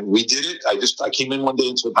and we did it. I came in one day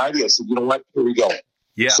and said, "Heidi," I said, "You know what? Here we go.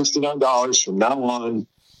 Yeah. $69 from now on.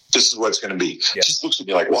 This is what it's going to be." Yeah. She just looks at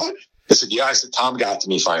me like, "What?" I said, "Yeah." I said, "Tom got to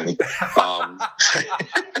me finally."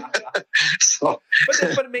 But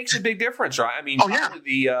it makes a big difference, right? I mean,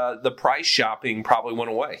 the price shopping probably went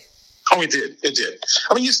away. Oh, it did.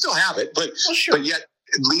 I mean, you still have it, but yet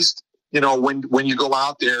at least, when you go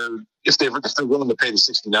out there, if they're willing to pay the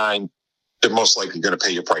 $69, they're most likely going to pay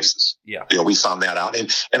your prices. Yeah. We found that out.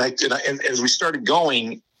 And as we started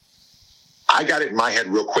going, I got it in my head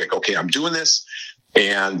real quick. Okay, I'm doing this,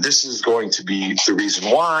 and this is going to be the reason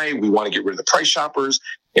why we want to get rid of the price shoppers.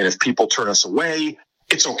 And if people turn us away,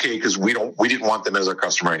 it's okay, because we didn't want them as our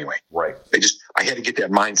customer anyway. Right. I had to get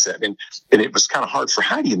that mindset. And it was kind of hard for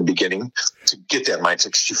Heidi in the beginning to get that mindset,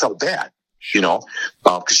 because she felt bad,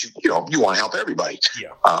 because you want to help everybody.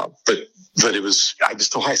 Yeah. But it was, I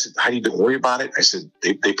just told her, I said, "Heidi, don't worry about it." I said,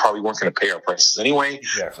 they probably weren't going to pay our prices anyway.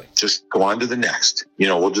 Exactly. Just go on to the next.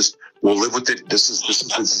 We'll live with it. This is the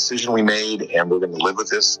decision we made, and we're going to live with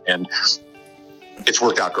this. And it's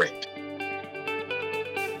worked out great.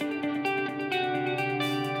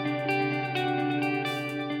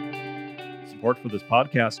 Support for this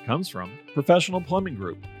podcast comes from Professional Plumbing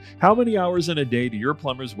Group. How many hours in a day do your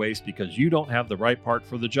plumbers waste because you don't have the right part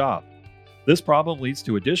for the job? This problem leads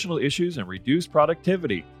to additional issues and reduced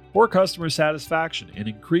productivity, poor customer satisfaction, and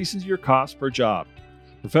increases your cost per job.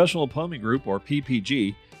 Professional Plumbing Group, or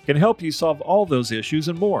PPG, can help you solve all those issues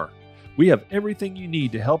and more. We have everything you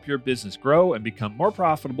need to help your business grow and become more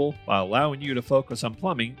profitable while allowing you to focus on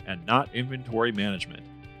plumbing and not inventory management.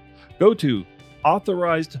 Go to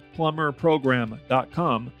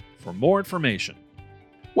authorizedplumberprogram.com for more information.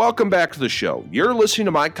 Welcome back to the show. You're listening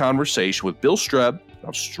to my conversation with Bill Streb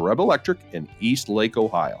of Streb Electric in East Lake,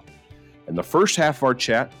 Ohio. In the first half of our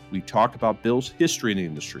chat, we talked about Bill's history in the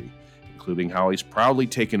industry, including how he's proudly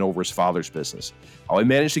taken over his father's business, how he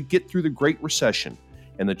managed to get through the Great Recession,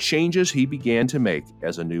 and the changes he began to make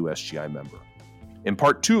as a new SGI member. In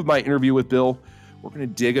part 2 of my interview with Bill, we're going to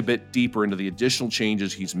dig a bit deeper into the additional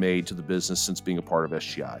changes he's made to the business since being a part of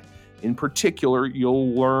SGI. In particular,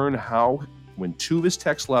 you'll learn how, when 2 of his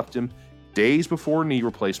techs left him days before knee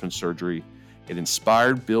replacement surgery, it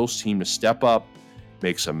inspired Bill's team to step up,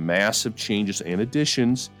 make some massive changes and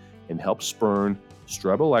additions, and help spurn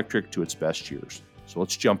Streb Electric to its best years. So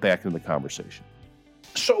let's jump back into the conversation.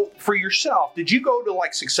 So for yourself, did you go to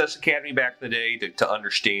Success Academy back in the day to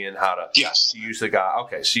understand how to use the guy?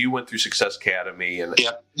 Okay, so you went through Success Academy.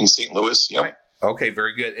 Yep, in St. Louis. Yep. Right. Okay,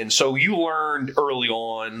 very good. And so you learned early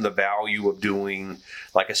on the value of doing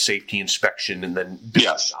a safety inspection and then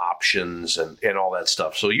options and all that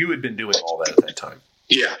stuff. So you had been doing all that at that time.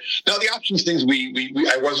 Yeah. Now the options things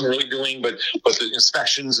I wasn't really doing, but the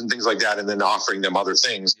inspections and things like that, and then offering them other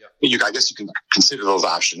things. Yeah. I guess you can consider those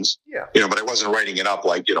options. Yeah. But I wasn't writing it up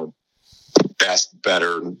best,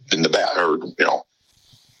 better than the best, or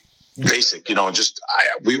basic. I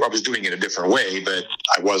was doing it a different way, but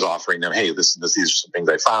I was offering them, hey, these are some things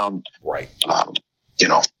I found. Right. And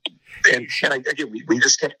we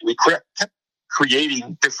just kept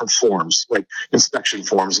creating different forms, like inspection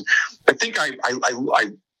forms. I think I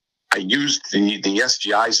I used the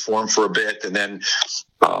SGIs for them for a bit. And then,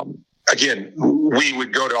 again, we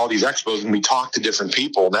would go to all these expos and we talk to different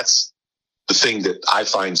people. And that's the thing that I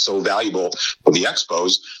find so valuable with the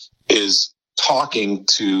expos is talking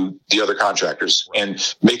to the other contractors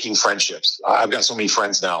and making friendships. I've got so many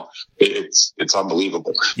friends now. It's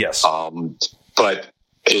unbelievable. Yes. But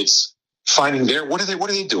it's finding what are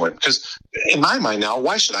they doing? Because in my mind now,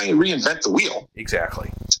 why should I reinvent the wheel?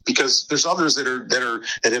 Exactly. Because there's others that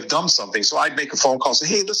have done something. So I'd make a phone call, say,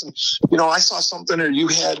 hey, listen, I saw something, or you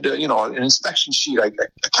had, an inspection sheet. I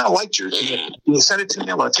kind of liked yours. Can you send it to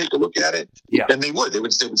me? I want to take a look at it. Yeah. And they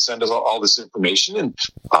would send us all this information. And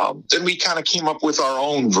then we kind of came up with our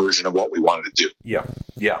own version of what we wanted to do. Yeah.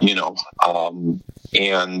 Yeah.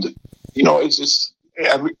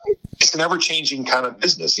 It's an ever-changing kind of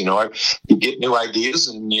business. You get new ideas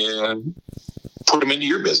and you put them into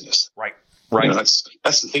your business. Right.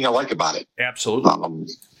 That's the thing I like about it. Absolutely.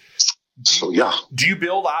 So yeah. Do you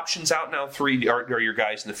build options out now? Are your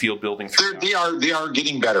guys in the field building? They are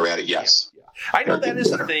getting better at it. Yes. Yeah. I know that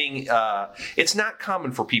is a thing. It's not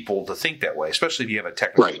common for people to think that way, especially if you have a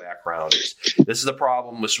technical background. This is the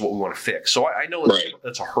problem. This is what we want to fix. So I know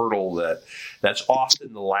that's a hurdle that's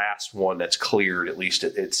often the last one that's cleared. At least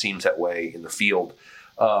it seems that way in the field.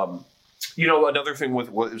 Another thing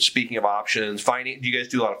with speaking of options, do you guys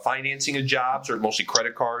do a lot of financing of jobs or mostly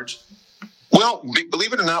credit cards? Well,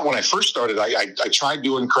 believe it or not, when I first started, I tried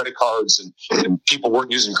doing credit cards and people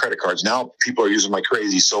weren't using credit cards. Now people are using like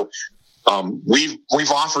crazy. So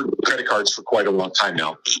we've offered credit cards for quite a long time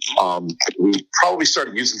now. We probably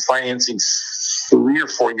started using financing 3 or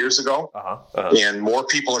 4 years ago, and more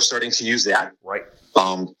people are starting to use that. Right.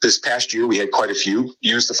 This past year, we had quite a few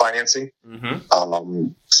use the financing. Mm-hmm.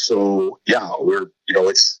 So yeah,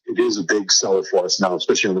 it is a big seller for us now,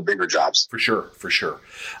 especially on the bigger jobs. For sure.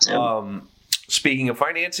 Yeah. Speaking of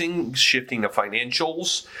financing, shifting to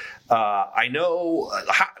financials, I know.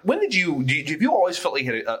 Have you always felt like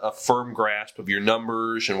you had a firm grasp of your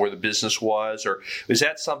numbers and where the business was, or was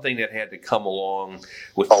that something that had to come along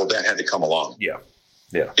with? Oh, that had to come along. Yeah.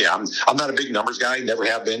 I'm not a big numbers guy, never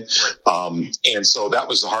have been. Right. And so that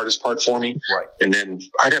was the hardest part for me. Right. And then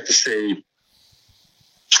I'd have to say,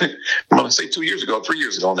 I'm going to say 3 years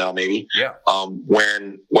ago now, maybe. Yeah.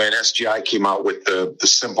 When SGI came out with the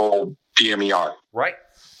simple DMER. Right.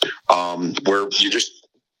 Where you just,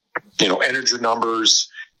 entered your numbers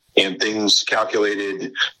and things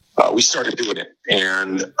calculated. We started doing it,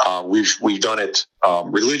 and we've done it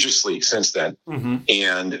religiously since then. Mm-hmm.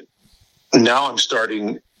 And now I've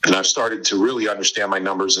started to really understand my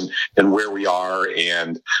numbers and where we are.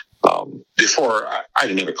 And before I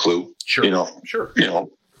didn't have a clue. Sure. Sure.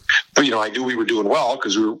 But I knew we were doing well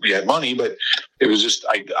because we had money, but it was just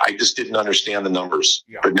I just didn't understand the numbers.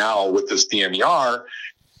 Yeah. But now with this DMER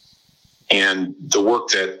and the work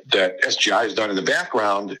that SGI has done in the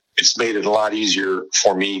background, it's made it a lot easier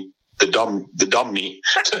for me, the dumb me,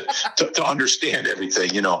 to understand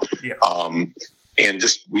everything. Yeah. And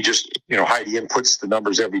we just Heidi inputs the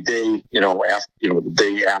numbers every day, after the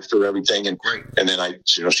day after everything, and then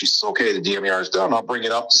she's okay. The DMER is done. I'll bring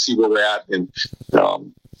it up to see where we're at, and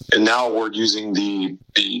now we're using the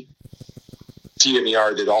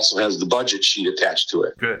DMER that also has the budget sheet attached to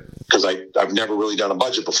it. Good, because I've never really done a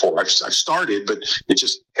budget before. I've started, but it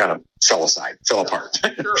just kind of fell apart.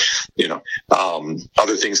 Sure.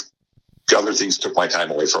 Other things took my time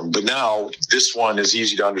away from. But now this one is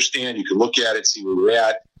easy to understand. You can look at it, see where we're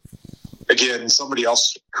at. Again, somebody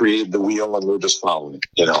else created the wheel, and we're just following it.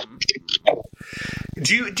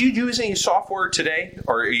 Do you use any software today,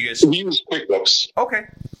 or are you guys? We use QuickBooks. Okay,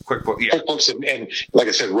 QuickBooks. Yeah, QuickBooks, and like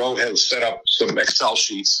I said, Roe has set up some Excel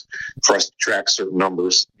sheets for us to track certain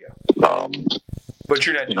numbers. Yeah. But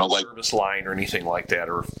you're not doing service line or anything like that,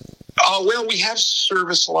 or. Well, we have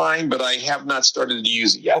service line, but I have not started to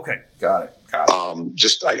use it yet. Okay, got it. I'm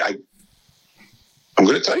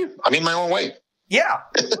going to tell you, I'm in my own way. Yeah,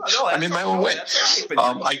 I'm in my own way.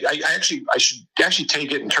 Right, I should actually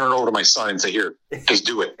take it and turn it over to my son and say, "Here, just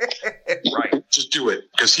do it." Right, just do it,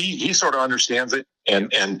 because he sort of understands it,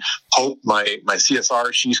 and Hope, my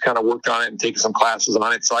CSR, she's kind of worked on it and taken some classes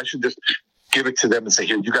on it, so I should just give it to them and say,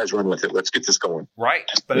 "Here, you guys run with it. Let's get this going." Right,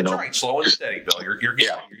 but it's all right, slow and steady, Bill. You're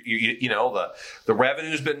getting, the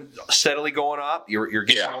revenue's been steadily going up. You're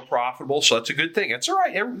getting more profitable, so that's a good thing. That's all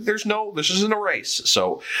right. This isn't a race,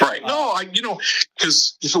 so right. No,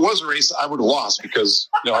 because if it was a race, I would have lost, because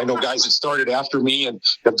I know guys that started after me and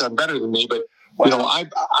have done better than me, but I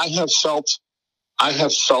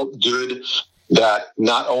have felt good that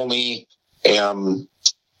not only am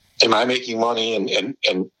I making money and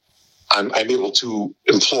I'm able to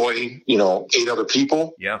employ, 8 other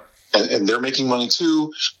people. Yeah. and they're making money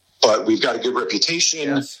too, but we've got a good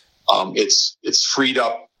reputation. Yes. It's freed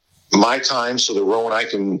up my time so that Ro and I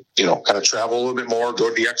can, kind of travel a little bit more, go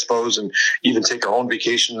to the expos, and even take our own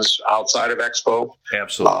vacations outside of expo.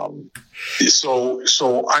 Absolutely.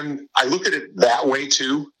 So I look at it that way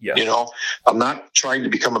too. Yeah. I'm not trying to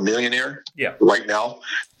become a millionaire right now,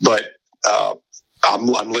 but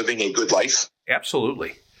I'm living a good life.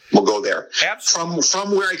 Absolutely. We'll go there. Absolutely.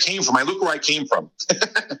 From where I came from. I look where I came from.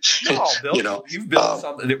 No, Bill, you've built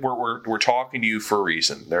something that we're talking to you for a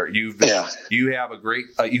reason. You have a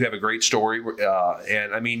great story,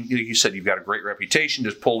 and I mean, you said you've got a great reputation.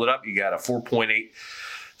 Just pulled it up. You got a 4.8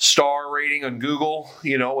 star rating on Google.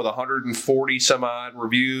 With 140 some odd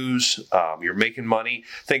reviews. You're making money.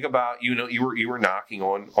 Think about you were knocking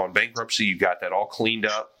on bankruptcy. You got that all cleaned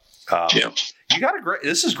up. You got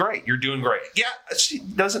this is great. You're doing great. Yeah.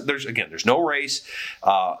 There's no race.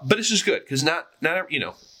 But this is good because not there's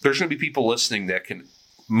going to be people listening that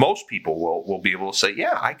most people will be able to say,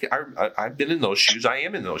 yeah, I've been in those shoes. I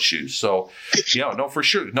am in those shoes. So no, for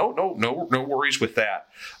sure. No worries with that.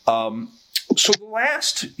 So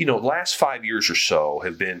the last 5 years or so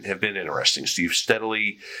have been interesting. So you've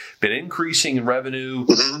steadily been increasing in revenue.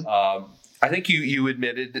 Mm-hmm. I think you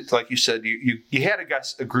admitted that, like you said, you had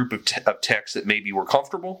a group of techs that maybe were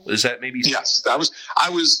comfortable. Is that maybe? Yes, I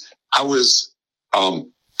was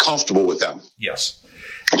comfortable with them. Yes.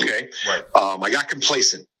 Okay. Right. I got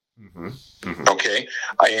complacent. Mm-hmm. Mm-hmm. Okay.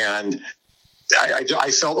 And I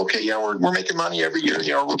felt okay. We're making money every year.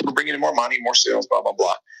 We're bringing in more money, more sales, blah blah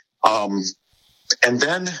blah. And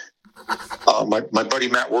then my buddy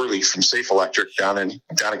Matt Worley from Safe Electric down in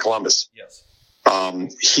Columbus. Yes.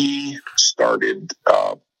 He started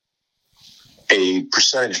a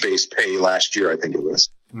percentage-based pay last year, I think it was.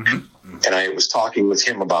 Mm-hmm. And I was talking with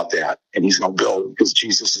him about that. And he's going, Bill, because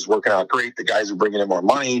Jesus is working out great. The guys are bringing in more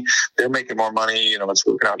money. They're making more money. It's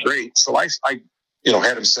working out great. So I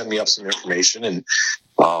had him send me up some information. And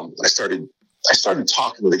I started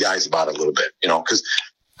talking to the guys about it a little bit, because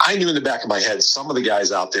I knew in the back of my head, some of the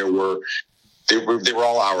guys out there they were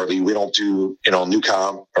all hourly. We don't do, new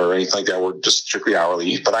comp or anything like that. We're just strictly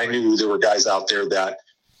hourly. But I knew there were guys out there that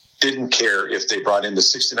didn't care if they brought in the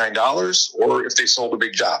 $69 or if they sold a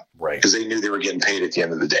big job. Right. Because they knew they were getting paid at the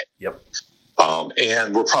end of the day. Yep.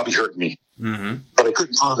 And were probably hurting me. Mm-hmm. But I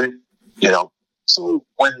couldn't prove it, So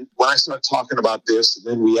when I started talking about this, and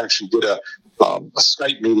then we actually did a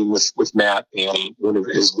Skype meeting with Matt and one of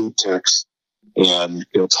his lead techs, and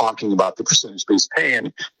talking about the percentage-based pay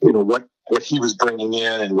and what he was bringing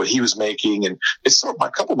in and what he was making, and it's sort of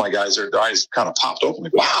a couple of my guys, their eyes kind of popped open,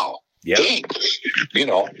 like, wow, dang,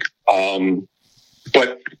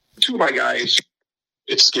 But two of my guys,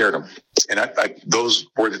 it scared them, and I those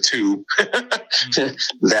were the two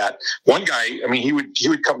that one guy. I mean, he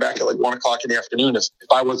would come back at like 1 o'clock in the afternoon if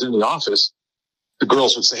I was in the office. The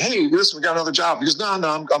girls would say, "Hey, listen, we got another job." He goes, "No,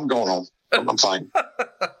 I'm going home. I'm fine."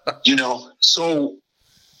 So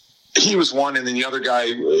he was one, and then the other guy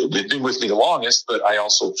had been with me the longest, but I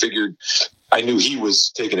also figured I knew he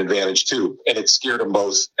was taking advantage too, and it scared them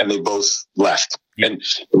both, and they both left. Yeah. And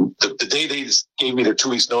the day they gave me their 2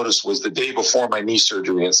 weeks notice was the day before my knee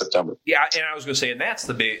surgery in September. Yeah, and I was going to say, and that's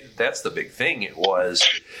the big thing. It was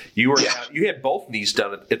you had both knees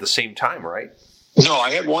done at the same time, right? No,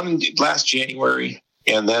 I had one last January,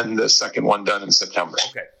 and then the second one done in September.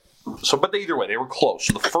 Okay. So, but either way, they were close.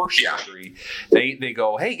 So the first surgery, they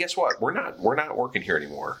go, hey, guess what? We're not working here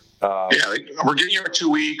anymore. We're giving you our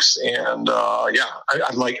 2 weeks, and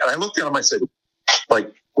I'm like, and I looked at them, I said,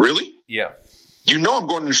 like, really? Yeah. I'm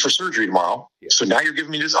going in for surgery tomorrow. Yeah. So now you're giving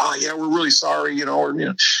me this. Oh yeah, we're really sorry.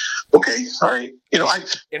 Okay, all right.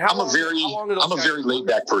 I'm a very laid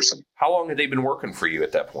back person. How long had they been working for you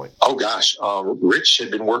at that point? Oh gosh, Rich had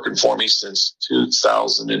been working for me since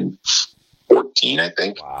 2014, I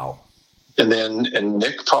think. Wow. And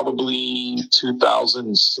Nick probably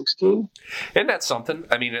 2016. And that's something.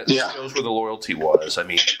 I mean, it shows where the loyalty was. I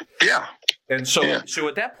mean, yeah. And so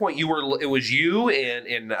at that point, it was you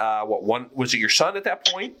and one was it your son at that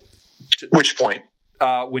point? Which point?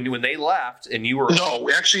 When they left and you were no,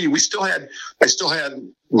 actually I still had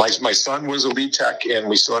my son was a lead tech, and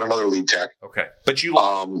we still had another lead tech. Okay, but you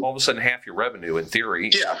lost all of a sudden half your revenue in theory.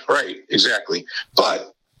 Yeah, right, exactly.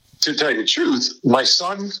 But to tell you the truth, my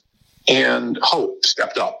son and Hope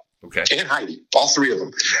stepped up. Okay, and Heidi, all three of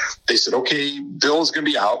them. They said, "Okay, Bill is going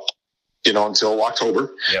to be out, until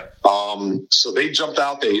October." Yeah. So they jumped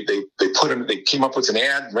out. They came up with an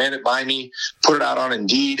ad, ran it by me, put it out on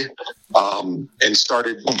Indeed, and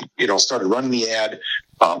started running the ad,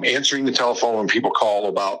 answering the telephone when people call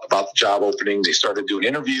about the job openings. They started doing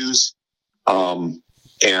interviews, and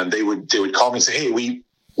and they would call me and say, "Hey,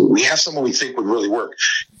 we have someone we think would really work.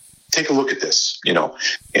 Take a look at this,"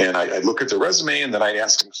 and I'd look at their resume, and then I'd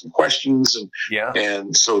ask them some questions,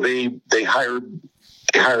 and so they hired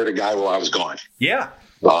a guy while I was gone. Yeah.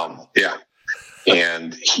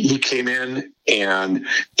 And he came in and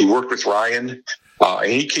he worked with Ryan.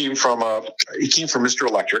 And he came from Mr.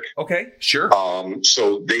 Electric. Okay, sure.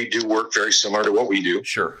 So they do work very similar to what we do.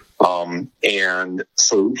 Sure. And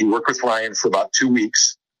so he worked with Ryan for about 2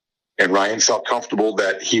 weeks, and Ryan felt comfortable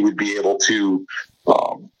that he would be able to,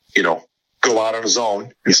 go out on his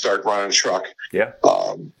own and start running a truck. Yeah.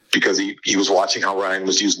 Because he was watching how Ryan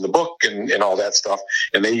was using the book and all that stuff,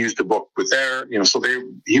 and they used the book with their, so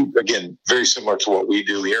he again, very similar to what we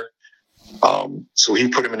do here. So he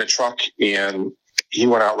put him in a truck, and he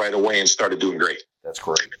went out right away and started doing great. That's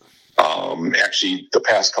great. Actually, the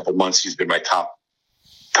past couple of months, he's been my top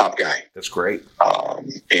guy. That's great.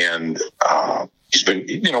 And he's been,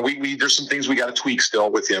 there's some things we got to tweak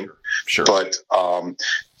still with him. Sure. But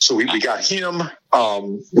so we got him.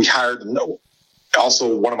 We hired.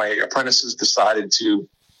 Also, one of my apprentices decided to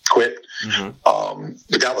quit,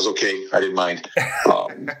 but that was okay. I didn't mind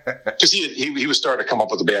because he was starting to come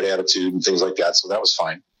up with a bad attitude and things like that. So that was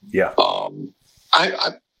fine. Yeah.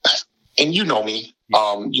 I and you know me.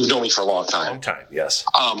 You've known me for a long time. Long time, yes.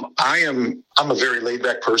 I'm a very laid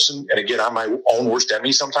back person, and again, I'm my own worst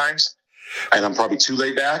enemy sometimes, and I'm probably too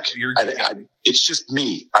laid back. It's just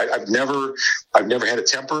me. I've never had a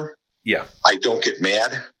temper. Yeah. I don't get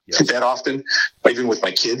mad that often. Even with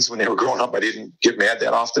my kids when they were growing up, I didn't get mad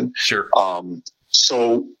that often. Sure.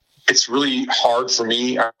 So it's really hard for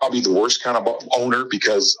me. I'm probably the worst kind of owner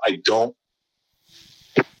because I don't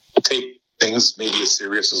take things maybe as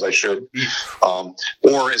serious as I should,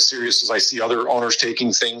 or as serious as I see other owners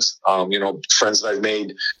taking things. Friends that I've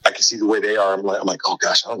made, I can see the way they are. I'm like, oh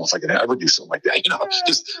gosh, I don't know if I can ever do something like that.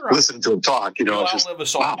 Just right. Listening to them talk. I'll just live a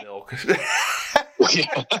salt milk.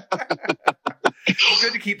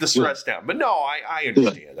 Good to keep the stress down, but no, I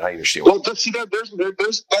understand. I understand. Well, see that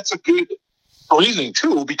that's a good reasoning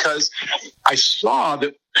too, because I saw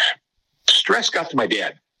that stress got to my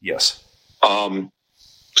dad. Yes.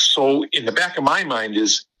 So in the back of my mind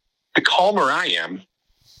is the calmer I am,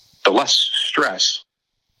 the less stress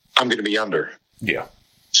I'm going to be under. Yeah.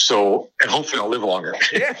 So, and hopefully I'll live longer.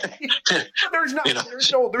 Yeah. There's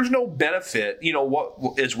no benefit.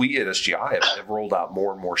 What, as we at SGI have rolled out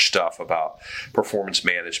more and more stuff about performance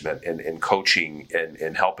management and coaching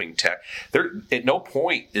and helping tech. There, at no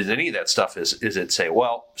point is any of that stuff is it say,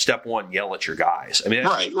 well, step one, yell at your guys. I mean,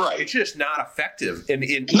 right. It's just not effective.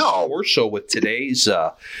 And more so with today's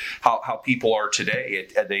how people are today.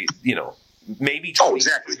 They maybe 20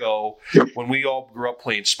 years ago, when we all grew up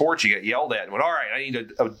playing sports, you got yelled at and went, all right, I need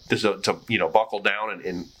to buckle down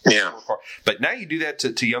and But now you do that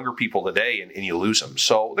to younger people today and you lose them.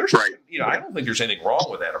 So there's, I don't think there's anything wrong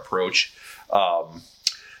with that approach.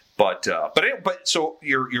 But so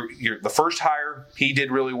you're the first hire, he did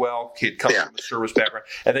really well. Kid comes from a service background,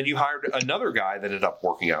 and then you hired another guy that ended up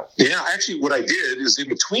working out. Yeah, actually, what I did is in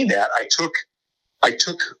between that, I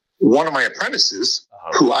took one of my apprentices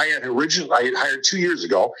who I had hired 2 years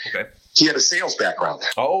ago. Okay. He had a sales background.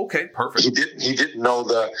 Oh, okay, perfect. He didn't know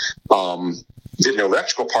the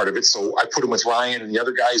electrical part of it, so I put him with Ryan and the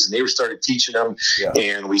other guys, and they started teaching him. Yeah.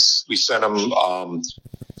 And we sent him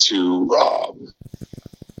to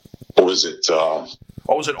what was it?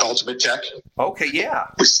 Was it Ultimate Tech? Okay, yeah.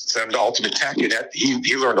 We sent him to Ultimate Tech, and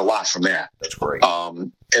he learned a lot from that. That's great.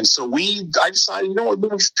 And so I decided, we've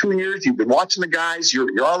been 2 years. You've been watching the guys. You're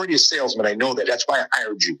already a salesman. I know that. That's why I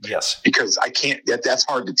hired you. Yes. Because I can't. That's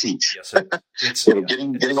hard to teach. Yes. It's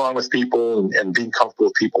getting along with people and being comfortable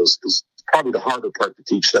with people is probably the harder part to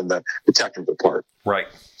teach than the technical part. Right.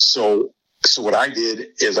 So what I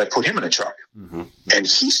did is I put him in a truck, and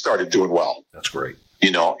he started doing well. That's great.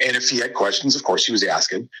 And if he had questions, of course, he was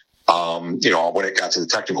asking. When it got to the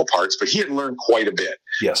technical parts, but he had learned quite a bit.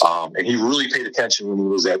 Yes. And he really paid attention when he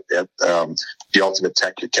was at the Ultimate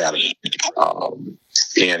Tech Academy.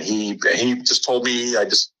 And he just told me,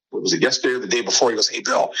 what was it, yesterday or the day before? He goes, "Hey,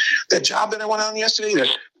 Bill, that job that I went on yesterday,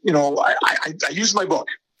 I used my book."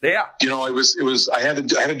 Yeah. I had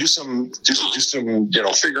to do some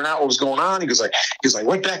figuring out what was going on. He goes, I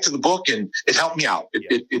went back to the book and it helped me out.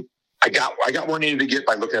 I got where I needed to get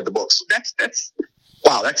by looking at the book. So that's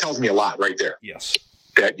wow, that tells me a lot right there. Yes.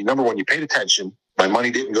 That number one, you paid attention. My money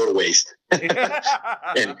didn't go to waste,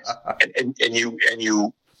 and you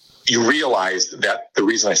realized that the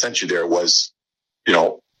reason I sent you there was,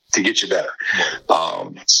 to get you better.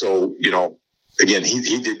 Right. So again,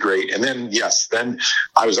 he did great, and then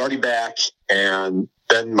I was already back, and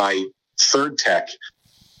then my third tech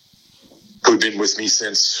who'd been with me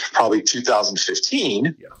since probably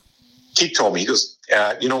 2015, he told me, he goes,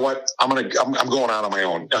 you know what? I'm going out on my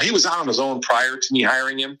own. Now, he was out on his own prior to me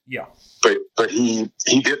hiring him. Yeah. But he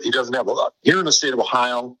doesn't have here in the state of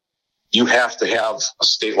Ohio. You have to have a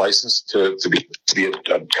state license to be a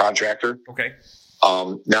contractor. Okay.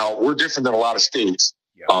 Now we're different than a lot of states.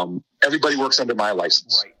 Yeah. Everybody works under my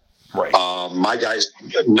license. Right. My guys,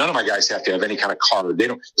 none of my guys have to have any kind of card.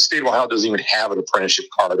 The state of Ohio doesn't even have an apprenticeship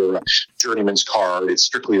card or a journeyman's card. It's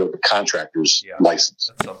strictly a contractor's license.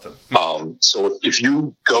 That's something. So if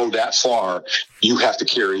you go that far, you have to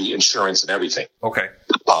carry insurance and everything. Okay.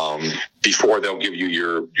 Before they'll give you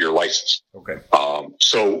your license. Okay.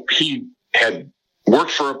 So he had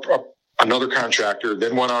worked for another contractor,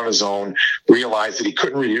 then went on his own, realized that he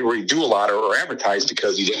couldn't really do a lot or advertise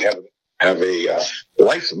because he didn't have a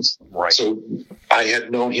license. Right. So I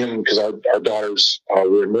had known him because our daughters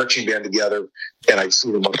were in marching band together, and I'd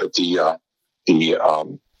seen him up at the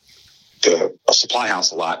supply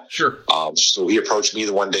house a lot. Sure. So he approached me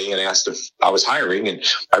the one day and asked if I was hiring, and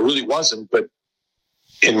I really wasn't, but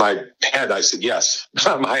in my head, I said, yes,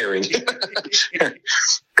 I'm hiring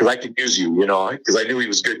because I could use you, because I knew he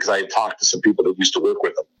was good because I had talked to some people that used to work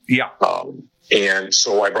with him. Yeah. And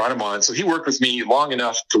so I brought him on. So he worked with me long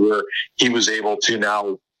enough to where he was able to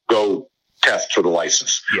now go test for the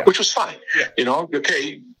license, which was fine. Yeah.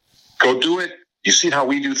 Okay, go do it. You've seen how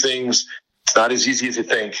we do things. It's not as easy as you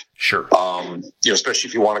think. Sure. Especially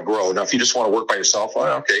if you want to grow. Now, if you just want to work by yourself,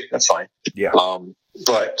 well, okay, that's fine. Yeah.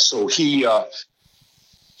 But so he,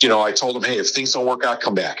 I told him, hey, if things don't work out,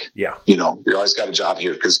 come back. Yeah. You always got a job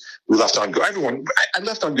here because we left on good. I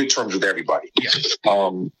left on good terms with everybody. Yeah.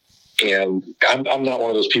 And I'm not one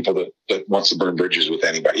of those people that wants to burn bridges with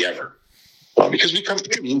anybody ever. Because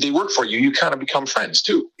they work for you. You kind of become friends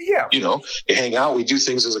too. Yeah. You hang out. We do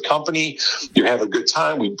things as a company. You have a good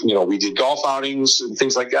time. We did golf outings and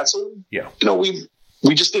things like that. So,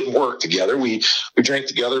 we just didn't work together. We drank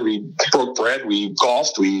together. We broke bread. We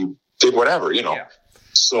golfed. We did whatever, Yeah.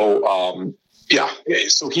 So,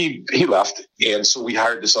 so he left. And so we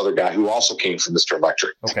hired this other guy who also came from Mr.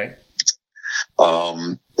 Electric. Okay.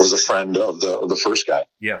 Was a friend of the first guy.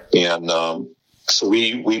 Yeah. And, so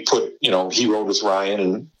we put, he rode with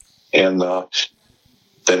Ryan and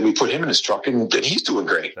then we put him in his truck and he's doing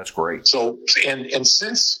great. That's great. So, and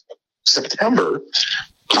since September,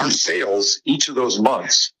 our sales each of those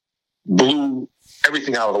months blew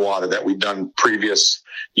everything out of the water that we've done previous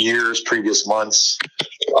years, previous months.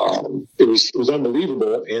 It was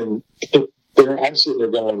unbelievable. And I'm sitting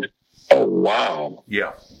there going, oh, wow.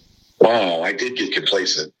 Yeah. Wow. I did get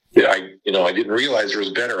complacent. Yeah, I didn't realize there was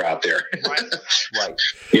better out there. Right.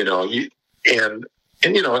 And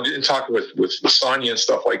talking with Sonia and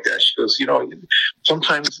stuff like that, she goes,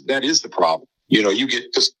 sometimes that is the problem. You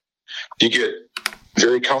get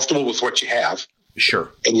very comfortable with what you have.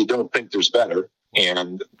 Sure. And you don't think there's better.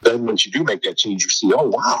 And then once you do make that change, you see, oh,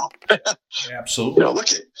 wow. Absolutely. Look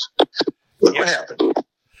what happened.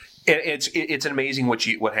 It's amazing what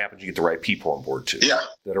happens. You get the right people on board too. Yeah,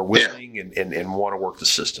 that are willing and want to work the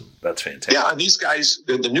system. That's fantastic. Yeah, and these guys,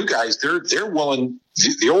 the new guys, they're willing.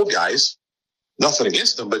 The old guys, nothing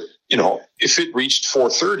against them, but if it reached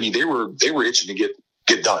 4:30, they were itching to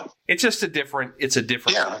get done. It's just a different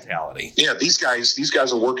mentality. Yeah, these guys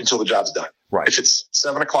will work until the job's done. Right. If it's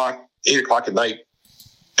 7 o'clock, 8 o'clock at night,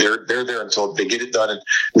 they're there until they get it done, and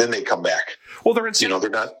then they come back. Well, they're incentive.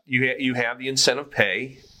 They're not. You have the incentive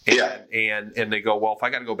pay. And they go, well, if I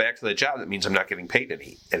got to go back to that job, that means I'm not getting paid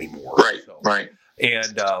anymore. Right. So, right.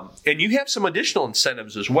 And you have some additional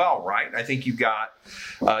incentives as well, right? I think you've got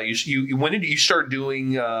you started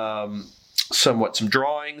doing some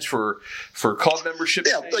drawings for club membership.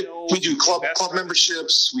 Yeah, like we do club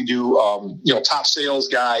memberships. We do top sales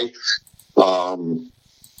guy.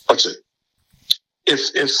 What's it?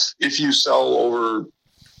 If you sell over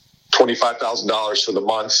 $25,000 for the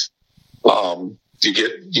month. You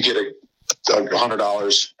get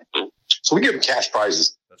 $100. So we give them cash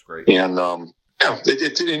prizes. That's great. And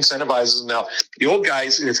it incentivizes. Now the old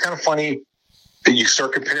guys, it's kind of funny that you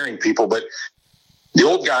start comparing people, but the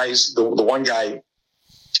old guys, the one guy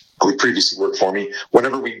who previously worked for me,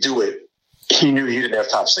 whenever we do it, he knew he didn't have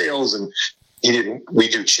top sales, and we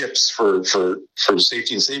do chips for the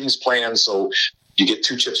safety and savings plan. So you get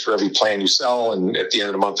 2 chips for every plan you sell, and at the end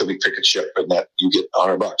of the month, we pick a chip, and that you get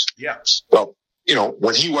 $100. Yeah. Well,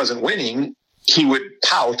 when he wasn't winning, he would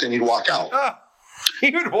pout and he'd walk out. He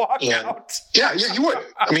would walk out. Yeah, he would.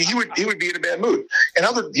 I mean, he would be in a bad mood. And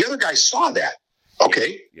the other guys saw that.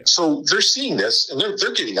 Okay, so they're seeing this and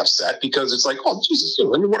they're getting upset because it's like, oh Jesus,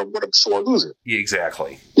 what a sore loser. Yeah,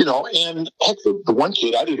 exactly. And heck, the one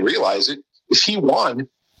kid, I didn't realize it. if he won,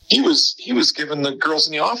 he was giving the girls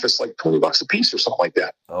in the office like $20 a piece or something like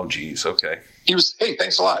that. Oh, geez. Okay. He was, hey,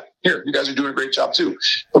 thanks a lot. Here, you guys are doing a great job too.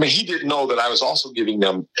 I mean, he didn't know that I was also giving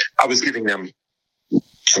them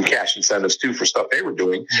some cash incentives too for stuff they were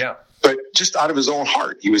doing. Yeah. But just out of his own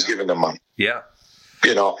heart, he was giving them money. Yeah.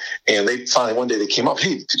 And they finally one day they came up,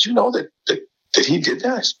 hey, did you know that he did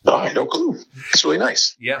that? No, I had no clue. It's really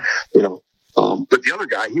nice. Yeah. But the other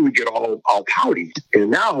guy, he would get all pouty.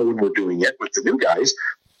 And now when we're doing it with the new guys,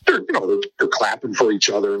 they're clapping for each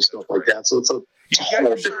other and stuff like that. So it's a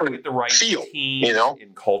whole different the right feel, team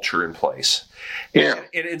and culture in place. Yeah.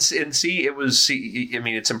 And see, I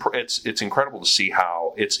mean, it's incredible to see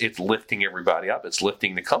how it's lifting everybody up. It's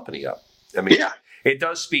lifting the company up. I mean, it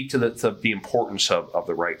does speak to the importance of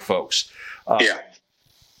the right folks.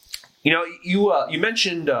 You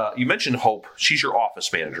mentioned Hope. She's your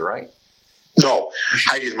office manager, right? No,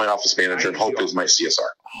 Heidi is my office manager, and Hope is my CSR.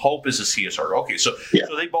 Hope is a CSR. Okay, so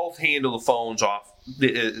they both handle the phones off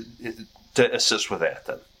to assist with that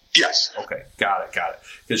then? Yes. Okay, got it.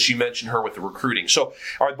 Because she mentioned her with the recruiting. So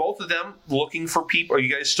are both of them looking for people? Are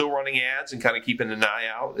you guys still running ads and kind of keeping an eye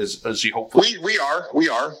out as you hopefully? We are.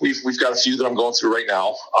 We've got a few that I'm going through right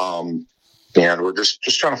now. And we're just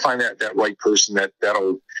trying to find that right person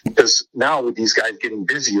that'll, because now with these guys getting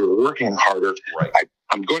busier, working harder, right.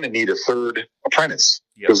 I'm going to need a third apprentice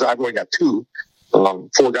because I've only got 2, 4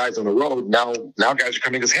 guys on the road. Now guys are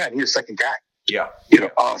coming to say, hey, I need a second guy. Yeah.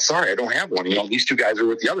 Sorry, I don't have one. These 2 guys are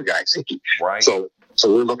with the other guys. Right. So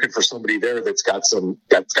we're looking for somebody there that's got some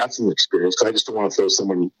experience. Because I just don't want to throw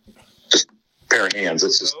somebody just a pair of hands.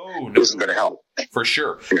 It's just isn't going to help. For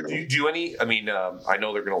sure. Do you do any? I mean, I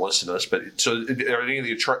know they're going to listen to this, but so are any of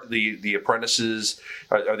the apprentices?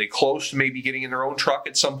 Are they close to maybe getting in their own truck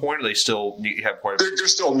at some point? Or they still have quite? They're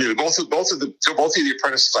still new. Both of the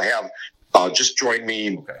apprentices I have just joined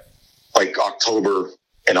me like October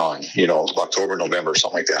and on. October, November,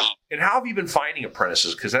 something like that. And how have you been finding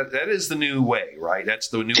apprentices? Because that is the new way, right? That's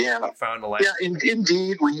the new way we found the last. Yeah,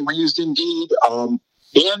 Indeed. We used Indeed, and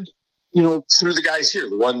through the guys here,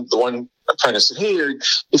 the one apprentice said, hey,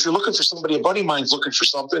 if you're looking for somebody, a buddy of mine's looking for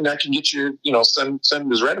something, I can get you,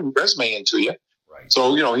 send his resume in to you. Right.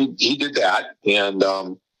 So, he did that. And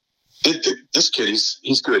this kid,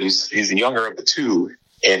 he's good. He's the younger of the 2,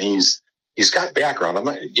 and he's got background.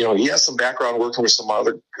 He has some background working with some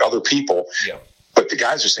other people. Yeah. But the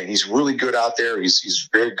guys are saying he's really good out there. He's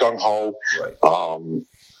very gung ho. Right.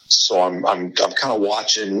 So I'm kind of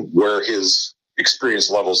watching where his experience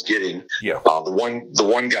level's getting. Yeah. The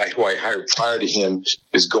one guy who I hired prior to him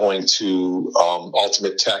is going to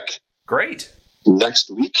Ultimate Tech. Great. Next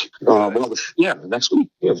week. Next week.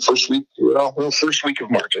 Yeah, the first week. First week of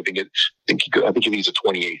March. I think he leaves the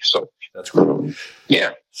 28th. So that's great.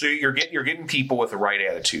 Yeah. So you're getting people with the right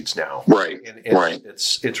attitudes now. Right. And right.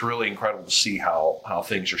 It's really incredible to see how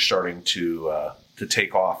things are starting to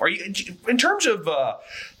take off. Are you, in terms of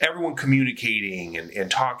everyone communicating and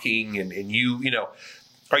talking and do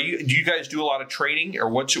you guys do a lot of training, or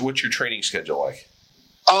what's your training schedule like?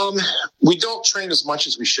 We don't train as much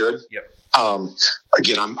as we should. Yep.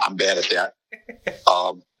 Again, I'm bad at that.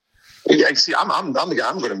 See, I'm the guy.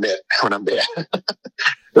 I'm going to admit when I'm bad.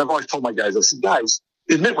 I've always told my guys, I said, guys,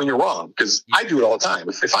 admit when you're wrong, because I do it all the time.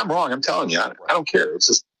 If I'm wrong, I'm telling you. I don't care.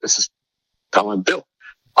 It's just how I'm built.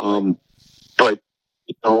 But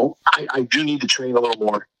I do need to train a little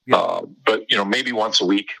more. Yeah. But maybe once a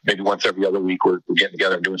week, maybe once every other week, we're getting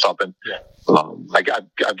together and doing something. Yeah.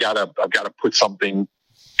 I've got to put something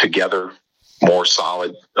together more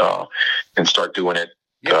solid and start doing it.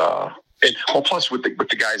 Yeah. Plus with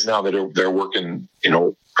the guys now that they're working,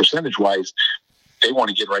 percentage wise, they want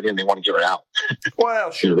to get right in. They want to get right out.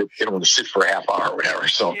 Well, sure. They don't want to sit for a half hour or whatever.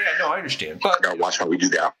 So yeah, no, I understand. But I got to watch how we do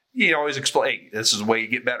that. You always explain, hey, this is the way you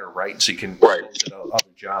get better, right? So you can right. do another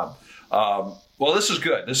job. Well, this is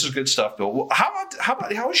good. This is good stuff, Bill. Well,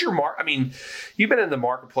 how is your I mean, you've been in the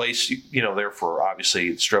marketplace, there for,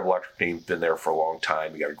 obviously, the Streb Electric name's been there for a long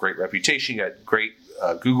time. You got a great reputation. You got great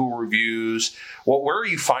Google reviews. Well, where are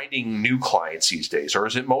you finding new clients these days, or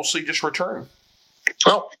is it mostly just return?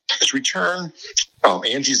 Well, it's return.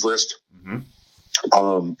 Angie's List.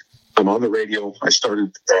 Mm-hmm. I'm on the radio. I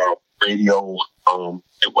started radio.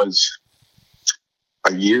 It was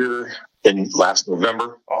a year in last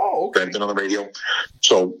November. Oh, okay. I've been on the radio.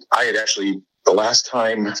 So I had actually, the last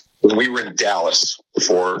time when we were in Dallas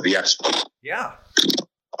for the Expo. Yeah.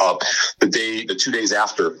 The 2 days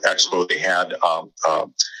after Expo, they had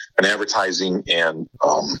an advertising and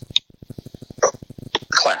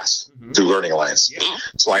class through Learning Alliance. Yeah.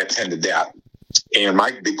 So I attended that. And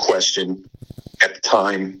my big question at the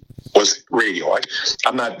time was, radio.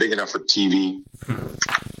 I'm not big enough for TV.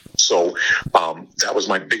 So that was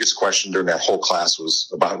my biggest question during that whole class, was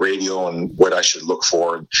about radio and what I should look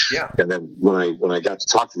for. Yeah. And then when I got to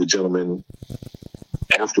talk to the gentleman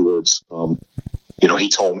afterwards, he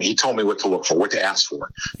told me what to look for, what to ask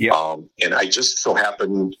for. Yeah. And I just so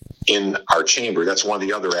happened in our chamber, that's one of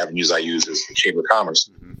the other avenues I use is the Chamber of Commerce.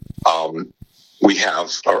 Mm-hmm. We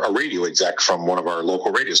have a radio exec from one of our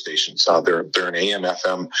local radio stations. They're an AM,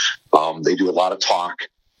 FM. They do a lot of talk.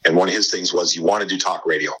 And one of his things was, you want to do talk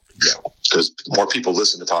radio. Yeah. Because more people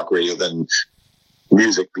listen to talk radio than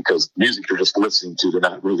music, because music you're just listening to, they're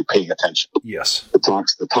not really paying attention. Yes. The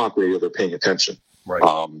talk radio, they're paying attention. Right.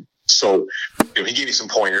 So he gave me some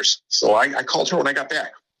pointers. So I called her when I got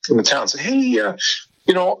back from the town and said, hey,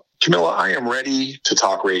 Camilla, I am ready to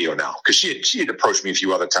talk radio now. Because she had approached me a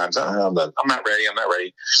few other times. I'm not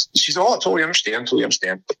ready. She said, oh, I totally understand.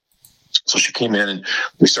 So she came in and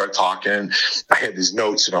we started talking. I had these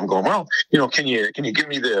notes and I'm going, well, can you give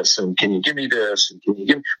me this? And can you give me this? And can you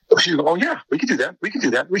give me, she goes, oh yeah, we can do that.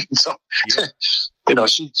 So, yeah.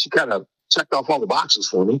 She kind of checked off all the boxes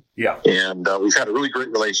for me. Yeah. And we've had a really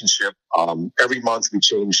great relationship. Every month we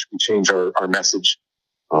change our message,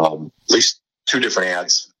 at least 2 different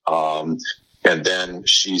ads. And then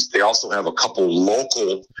they also have a couple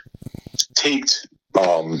local taped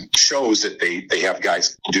shows that they have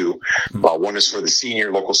guys do. One is for the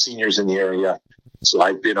local seniors in the area. So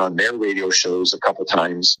I've been on their radio shows a couple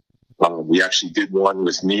times. We actually did one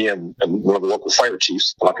with me and one of the local fire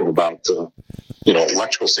chiefs talking about,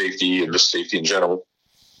 electrical safety and just safety in general.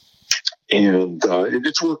 And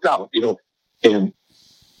it's worked out, and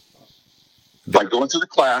by going through the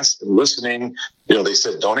class and listening, they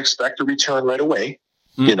said, don't expect a return right away.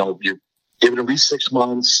 You're give it at least 6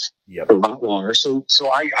 months or not longer. So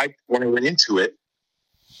I when I went into it,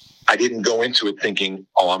 I didn't go into it thinking,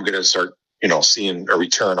 oh, I'm going to start, seeing a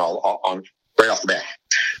return on right off the bat.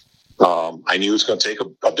 I knew it was going to take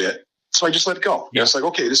a bit. So I just let it go. It's like,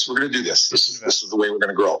 okay, we're going to do this. This is the way we're going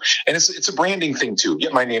to grow. And it's a branding thing too.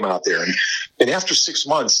 Get my name out there. And after 6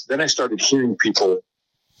 months, then I started hearing people,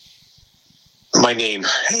 my name.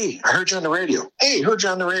 Hey, I heard you on the radio. Hey, heard you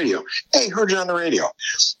on the radio. Hey, heard you on the radio.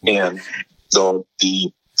 And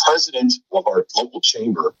the president of our local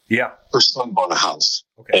chamber, her son bought a house.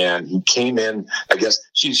 Okay. And he came in, I guess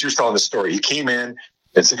she was telling the story. He came in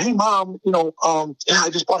and said, hey, Mom, I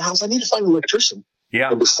just bought a house. I need to find an electrician. Yeah.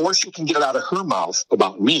 And before she can get it out of her mouth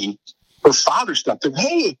about me, her father stepped in.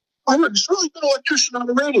 Hey, I heard this really good electrician on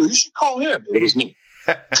the radio. You should call him. It was me.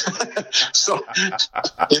 So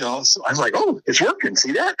I'm like, oh, it's working.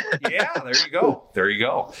 See that? Yeah, there you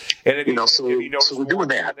go. And so we're doing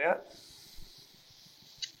that.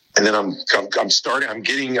 And then I'm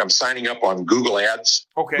signing up on Google Ads.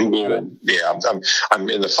 Okay. Good. Yeah, I'm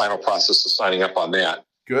in the final process of signing up on that.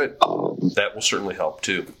 Good. That will certainly help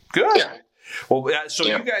too. Good. Yeah. Well, so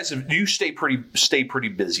you guys stay pretty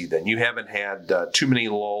busy then. You haven't had too many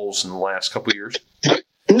lulls in the last couple of years.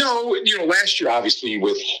 No, last year obviously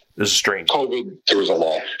with this is strange COVID, there was a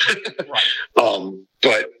lull.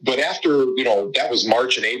 Right. But after that was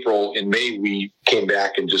March and April. In May we came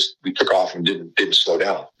back and we took off and didn't slow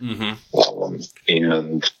down. Mm-hmm.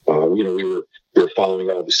 We were following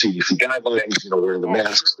all the CDC guidelines. Wearing the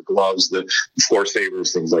masks, the gloves, the floor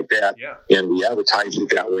savers, things like that. Yeah. And we advertised it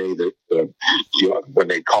that way that when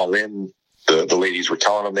they call in. The ladies were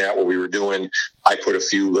telling them what we were doing. I put a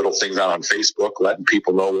few little things out on Facebook, letting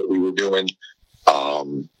people know what we were doing.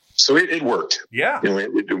 So it worked. Yeah.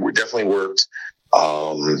 It definitely worked.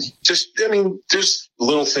 Just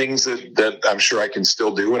little things that I'm sure I can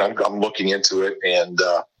still do, and I'm looking into it. And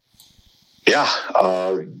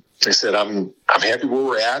like I said, I'm happy where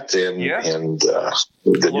we're at, and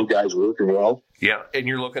the new guys are working well. Yeah, and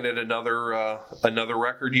you're looking at another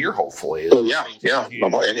record year, hopefully. Oh yeah,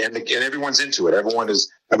 and everyone's into it. Everyone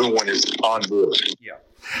is on board. Yeah.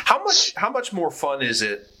 How much more fun is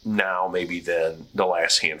it now, maybe, than the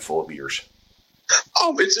last handful of years?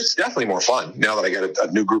 Oh, it's definitely more fun now that I got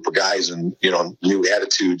a new group of guys and new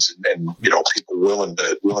attitudes and people willing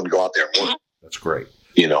to go out there and work. That's great.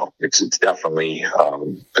 It's definitely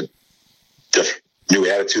a new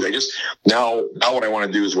attitude. I just now what I want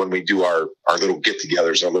to do is when we do our little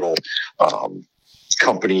get-togethers, our little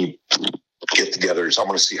company get-togethers, I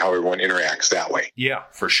want to see how everyone interacts that way. Yeah,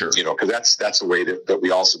 for sure. Because that's a way that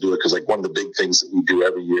we also do it. Because like one of the big things that we do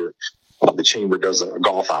every year, the chamber does a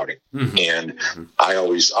golf outing, and I'm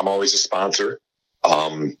always a sponsor.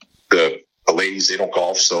 The the ladies, they don't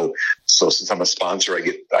golf. So since I'm a sponsor,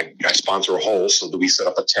 I sponsor a hole. So that we set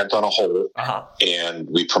up a tent on a hole and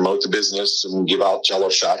we promote the business and give out Jello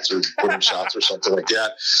shots or pudding shots or something like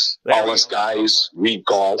that. All us guys, we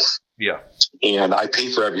golf. Yeah. And I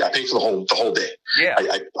pay for the whole day. Yeah.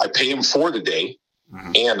 I pay them for the day.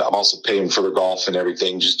 Mm-hmm. And I'm also paying for the golf and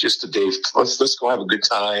everything. Just a day. Let's go have a good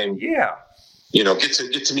time. Yeah.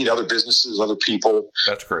 Get to meet other businesses, other people.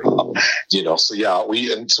 That's great. So yeah,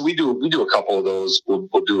 we do a couple of those. We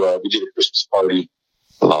did a Christmas party,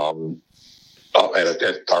 at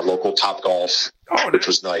our local Top Golf, which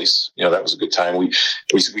was nice. That was a good time. We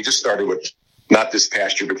just started with, not this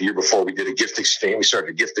past year, but the year before, we did a gift exchange. We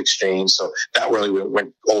started a gift exchange. So that really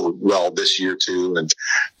went over well this year too. And,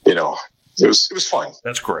 it was fun.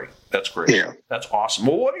 That's great. Yeah. That's awesome.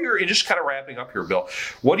 Well, just kind of wrapping up here, Bill,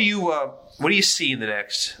 what do you see in the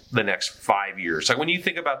next 5 years? Like when you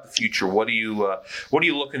think about the future, what are you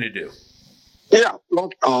looking to do? Yeah. Well,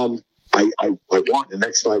 I want in the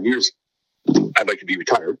next 5 years, I'd like to be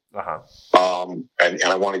retired. And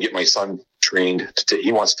I want to get my son trained.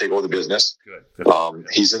 He wants to take over the business. Good.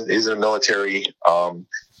 He's in the military.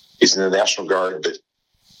 He's in the National Guard, but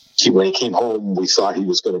when he came home, we thought he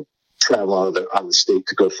was going to travel out of the state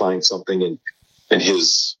to go find something and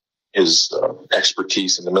his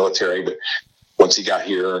expertise in the military. But once he got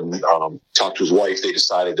here and talked to his wife, they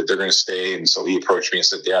decided that they're going to stay. And so he approached me and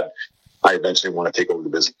said, "Dad, I eventually want to take over the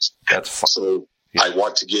business." That's fun. So I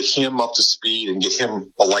want to get him up to speed and get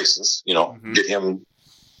him a license, get him,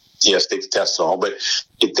 he has to take the test and all, but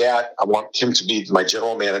get that. I want him to be my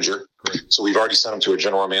general manager. Great. So we've already sent him to a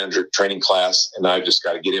general manager training class, and I just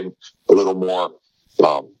got to get him a little more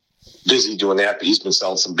busy doing that, but he's been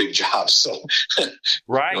selling some big jobs. So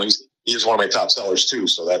right. He's one of my top sellers too.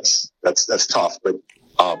 So that's tough. But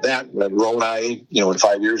Ro and I, in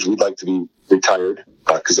 5 years, we'd like to be retired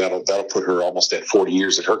because that'll put her almost at 40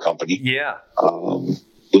 years at her company. Yeah. And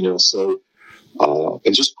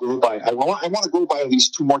just grow by. I want to grow by at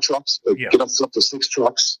least 2 more trucks. Get up to 6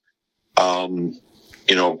 trucks.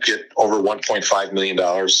 Get over $1.5 million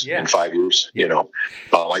in 5 years.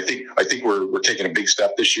 I think we're taking a big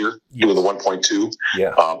step this year doing the 1.2.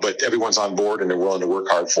 Yeah. But everyone's on board and they're willing to work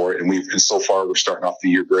hard for it. And so far we're starting off the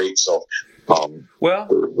year great. So, we're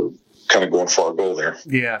kind of going for our goal there.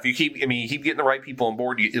 Yeah. If you keep getting the right people on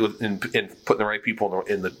board and putting the right people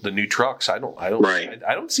in the new trucks, I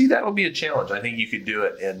don't see that'll be a challenge. I think you could do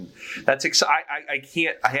it. And that's I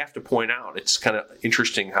have to point out, it's kind of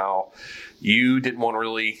interesting how you didn't want to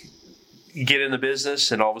really get in the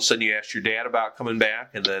business, and all of a sudden you asked your dad about coming back,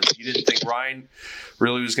 and then you didn't think Ryan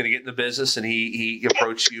really was going to get in the business, and he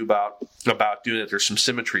approached you about doing it. There's some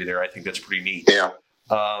symmetry there. I think that's pretty neat. Yeah.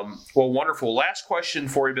 Well, wonderful. Last question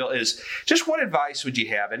for you, Bill, is just what advice would you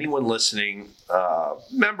have anyone listening,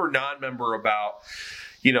 member, non-member, about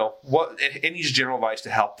what any general advice to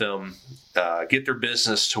help them get their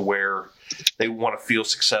business to where they want to feel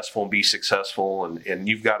successful and be successful, and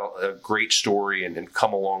you've got a great story and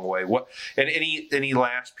come a long way. And any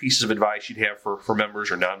last pieces of advice you'd have for members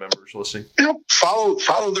or non-members listening?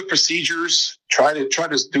 Follow the procedures. Try to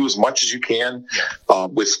do as much as you can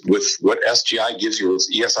with what SGI gives you, what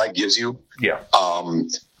ESI gives you. Yeah.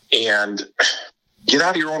 And get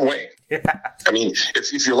out of your own way. Yeah. I mean,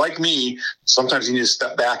 if you're like me, sometimes you need to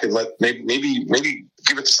step back and let maybe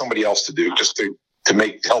give it to somebody else to do, just to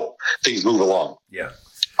help things move along. Yeah.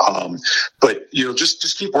 But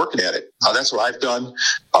just keep working at it. That's what I've done.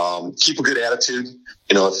 Keep a good attitude.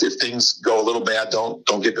 If things go a little bad, don't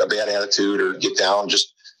get a bad attitude or get down.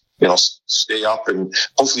 Just stay up, and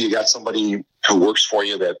hopefully you got somebody who works for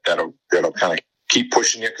you that'll kind of keep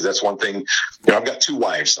pushing you. Because that's one thing. I've got 2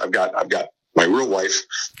 wives. I've got my real wife,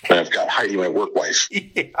 and I've got Heidi, my work wife,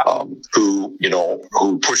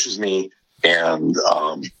 who pushes me and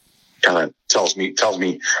kind of tells me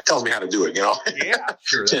how to do it. Yeah,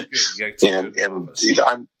 sure. That's good. And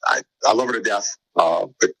I love her to death.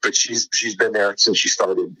 But she's been there since she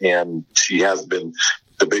started, and she has been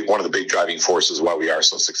one of the big driving forces why we are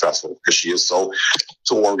so successful, because she is so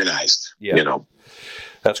organized. Yeah.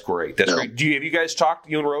 That's great. That's great. Have you guys talked?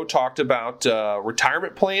 You and Ro talked about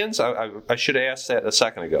retirement plans. I should have asked that a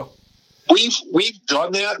second ago. We've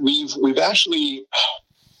done that. We've actually,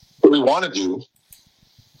 what we want to do,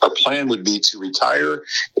 our plan would be to retire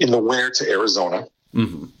in the winter to Arizona,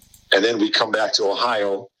 and then we come back to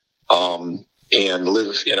Ohio and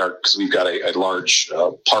live because we've got a large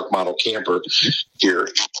park model camper here,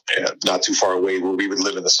 not too far away, where we would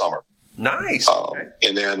live in the summer. Nice. Okay.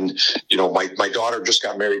 And then, my daughter just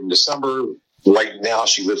got married in December. Right now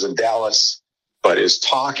she lives in Dallas, but is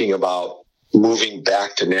talking about moving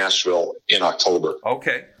back to Nashville in October.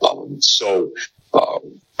 Okay. So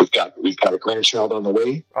we've got a grandchild on the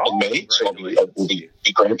way in May. So we'll be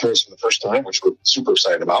grandparents for the first time, which we're super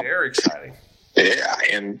excited about. Very exciting. Yeah,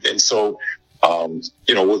 and so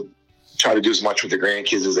we'll try to do as much with the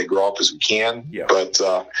grandkids as they grow up as we can. Yeah. But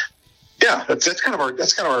that's kind of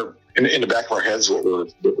our in the back of our heads what we're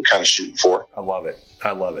kind of shooting for. I love it.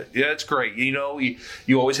 Yeah, it's great. You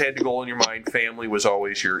always had the goal in your mind. Family was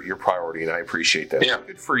always your priority, and I appreciate that. Yeah.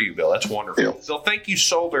 Good for you, Bill. That's wonderful. Yeah. So thank you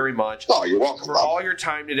so very much. Oh, you're welcome for all your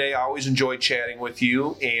time today. I always enjoy chatting with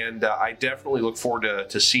you, and I definitely look forward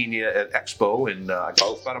to seeing you at Expo. And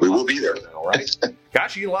we will be there. All right.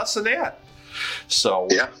 Gosh, you less than that. So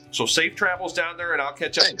yeah. So safe travels down there, and I'll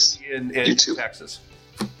catch up with you in Texas.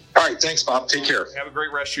 All right. Thanks, Bob. Take care. Have a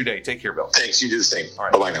great rest of your day. Take care, Bill. Thanks. You do the same. All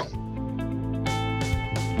right. Bye-bye now.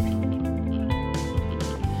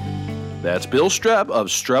 That's Bill Streb of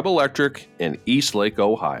Streb Electric in Eastlake,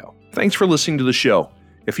 Ohio. Thanks for listening to the show.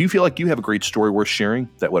 If you feel like you have a great story worth sharing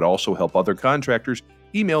that would also help other contractors,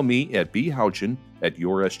 email me at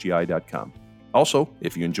bhouchin@yoursgi.com. Also,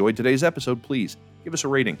 if you enjoyed today's episode, please give us a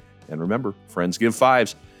rating. And remember, friends give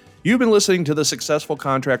fives. You've been listening to the Successful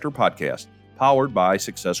Contractor Podcast, powered by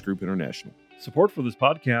Success Group International. Support for this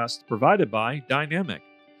podcast provided by Dynamic.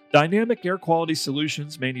 Dynamic Air Quality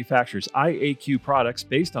Solutions manufactures IAQ products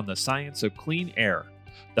based on the science of clean air.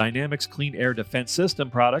 Dynamic's Clean Air Defense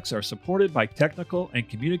System products are supported by technical and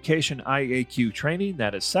communication IAQ training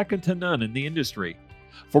that is second to none in the industry.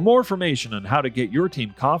 For more information on how to get your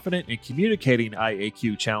team confident in communicating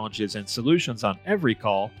IAQ challenges and solutions on every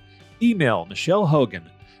call, email Michelle Hogan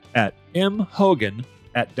at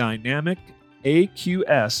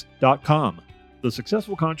mhogan@dynamicaqs.com. The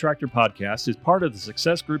Successful Contractor Podcast is part of the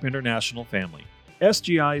Success Group International family.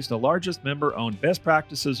 SGI is the largest member-owned best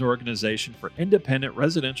practices organization for independent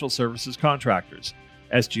residential services contractors.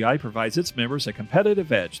 SGI provides its members a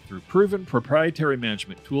competitive edge through proven proprietary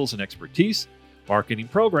management tools and expertise, marketing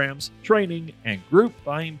programs, training, and group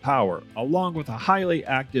buying power, along with a highly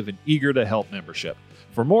active and eager to help membership.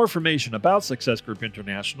 For more information about Success Group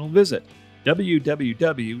International, visit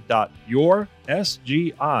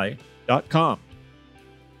www.yoursgi.com.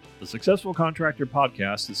 The Successful Contractor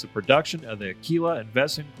Podcast is a production of the Aquila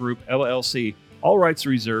Investment Group, LLC, all rights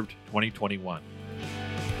reserved, 2021.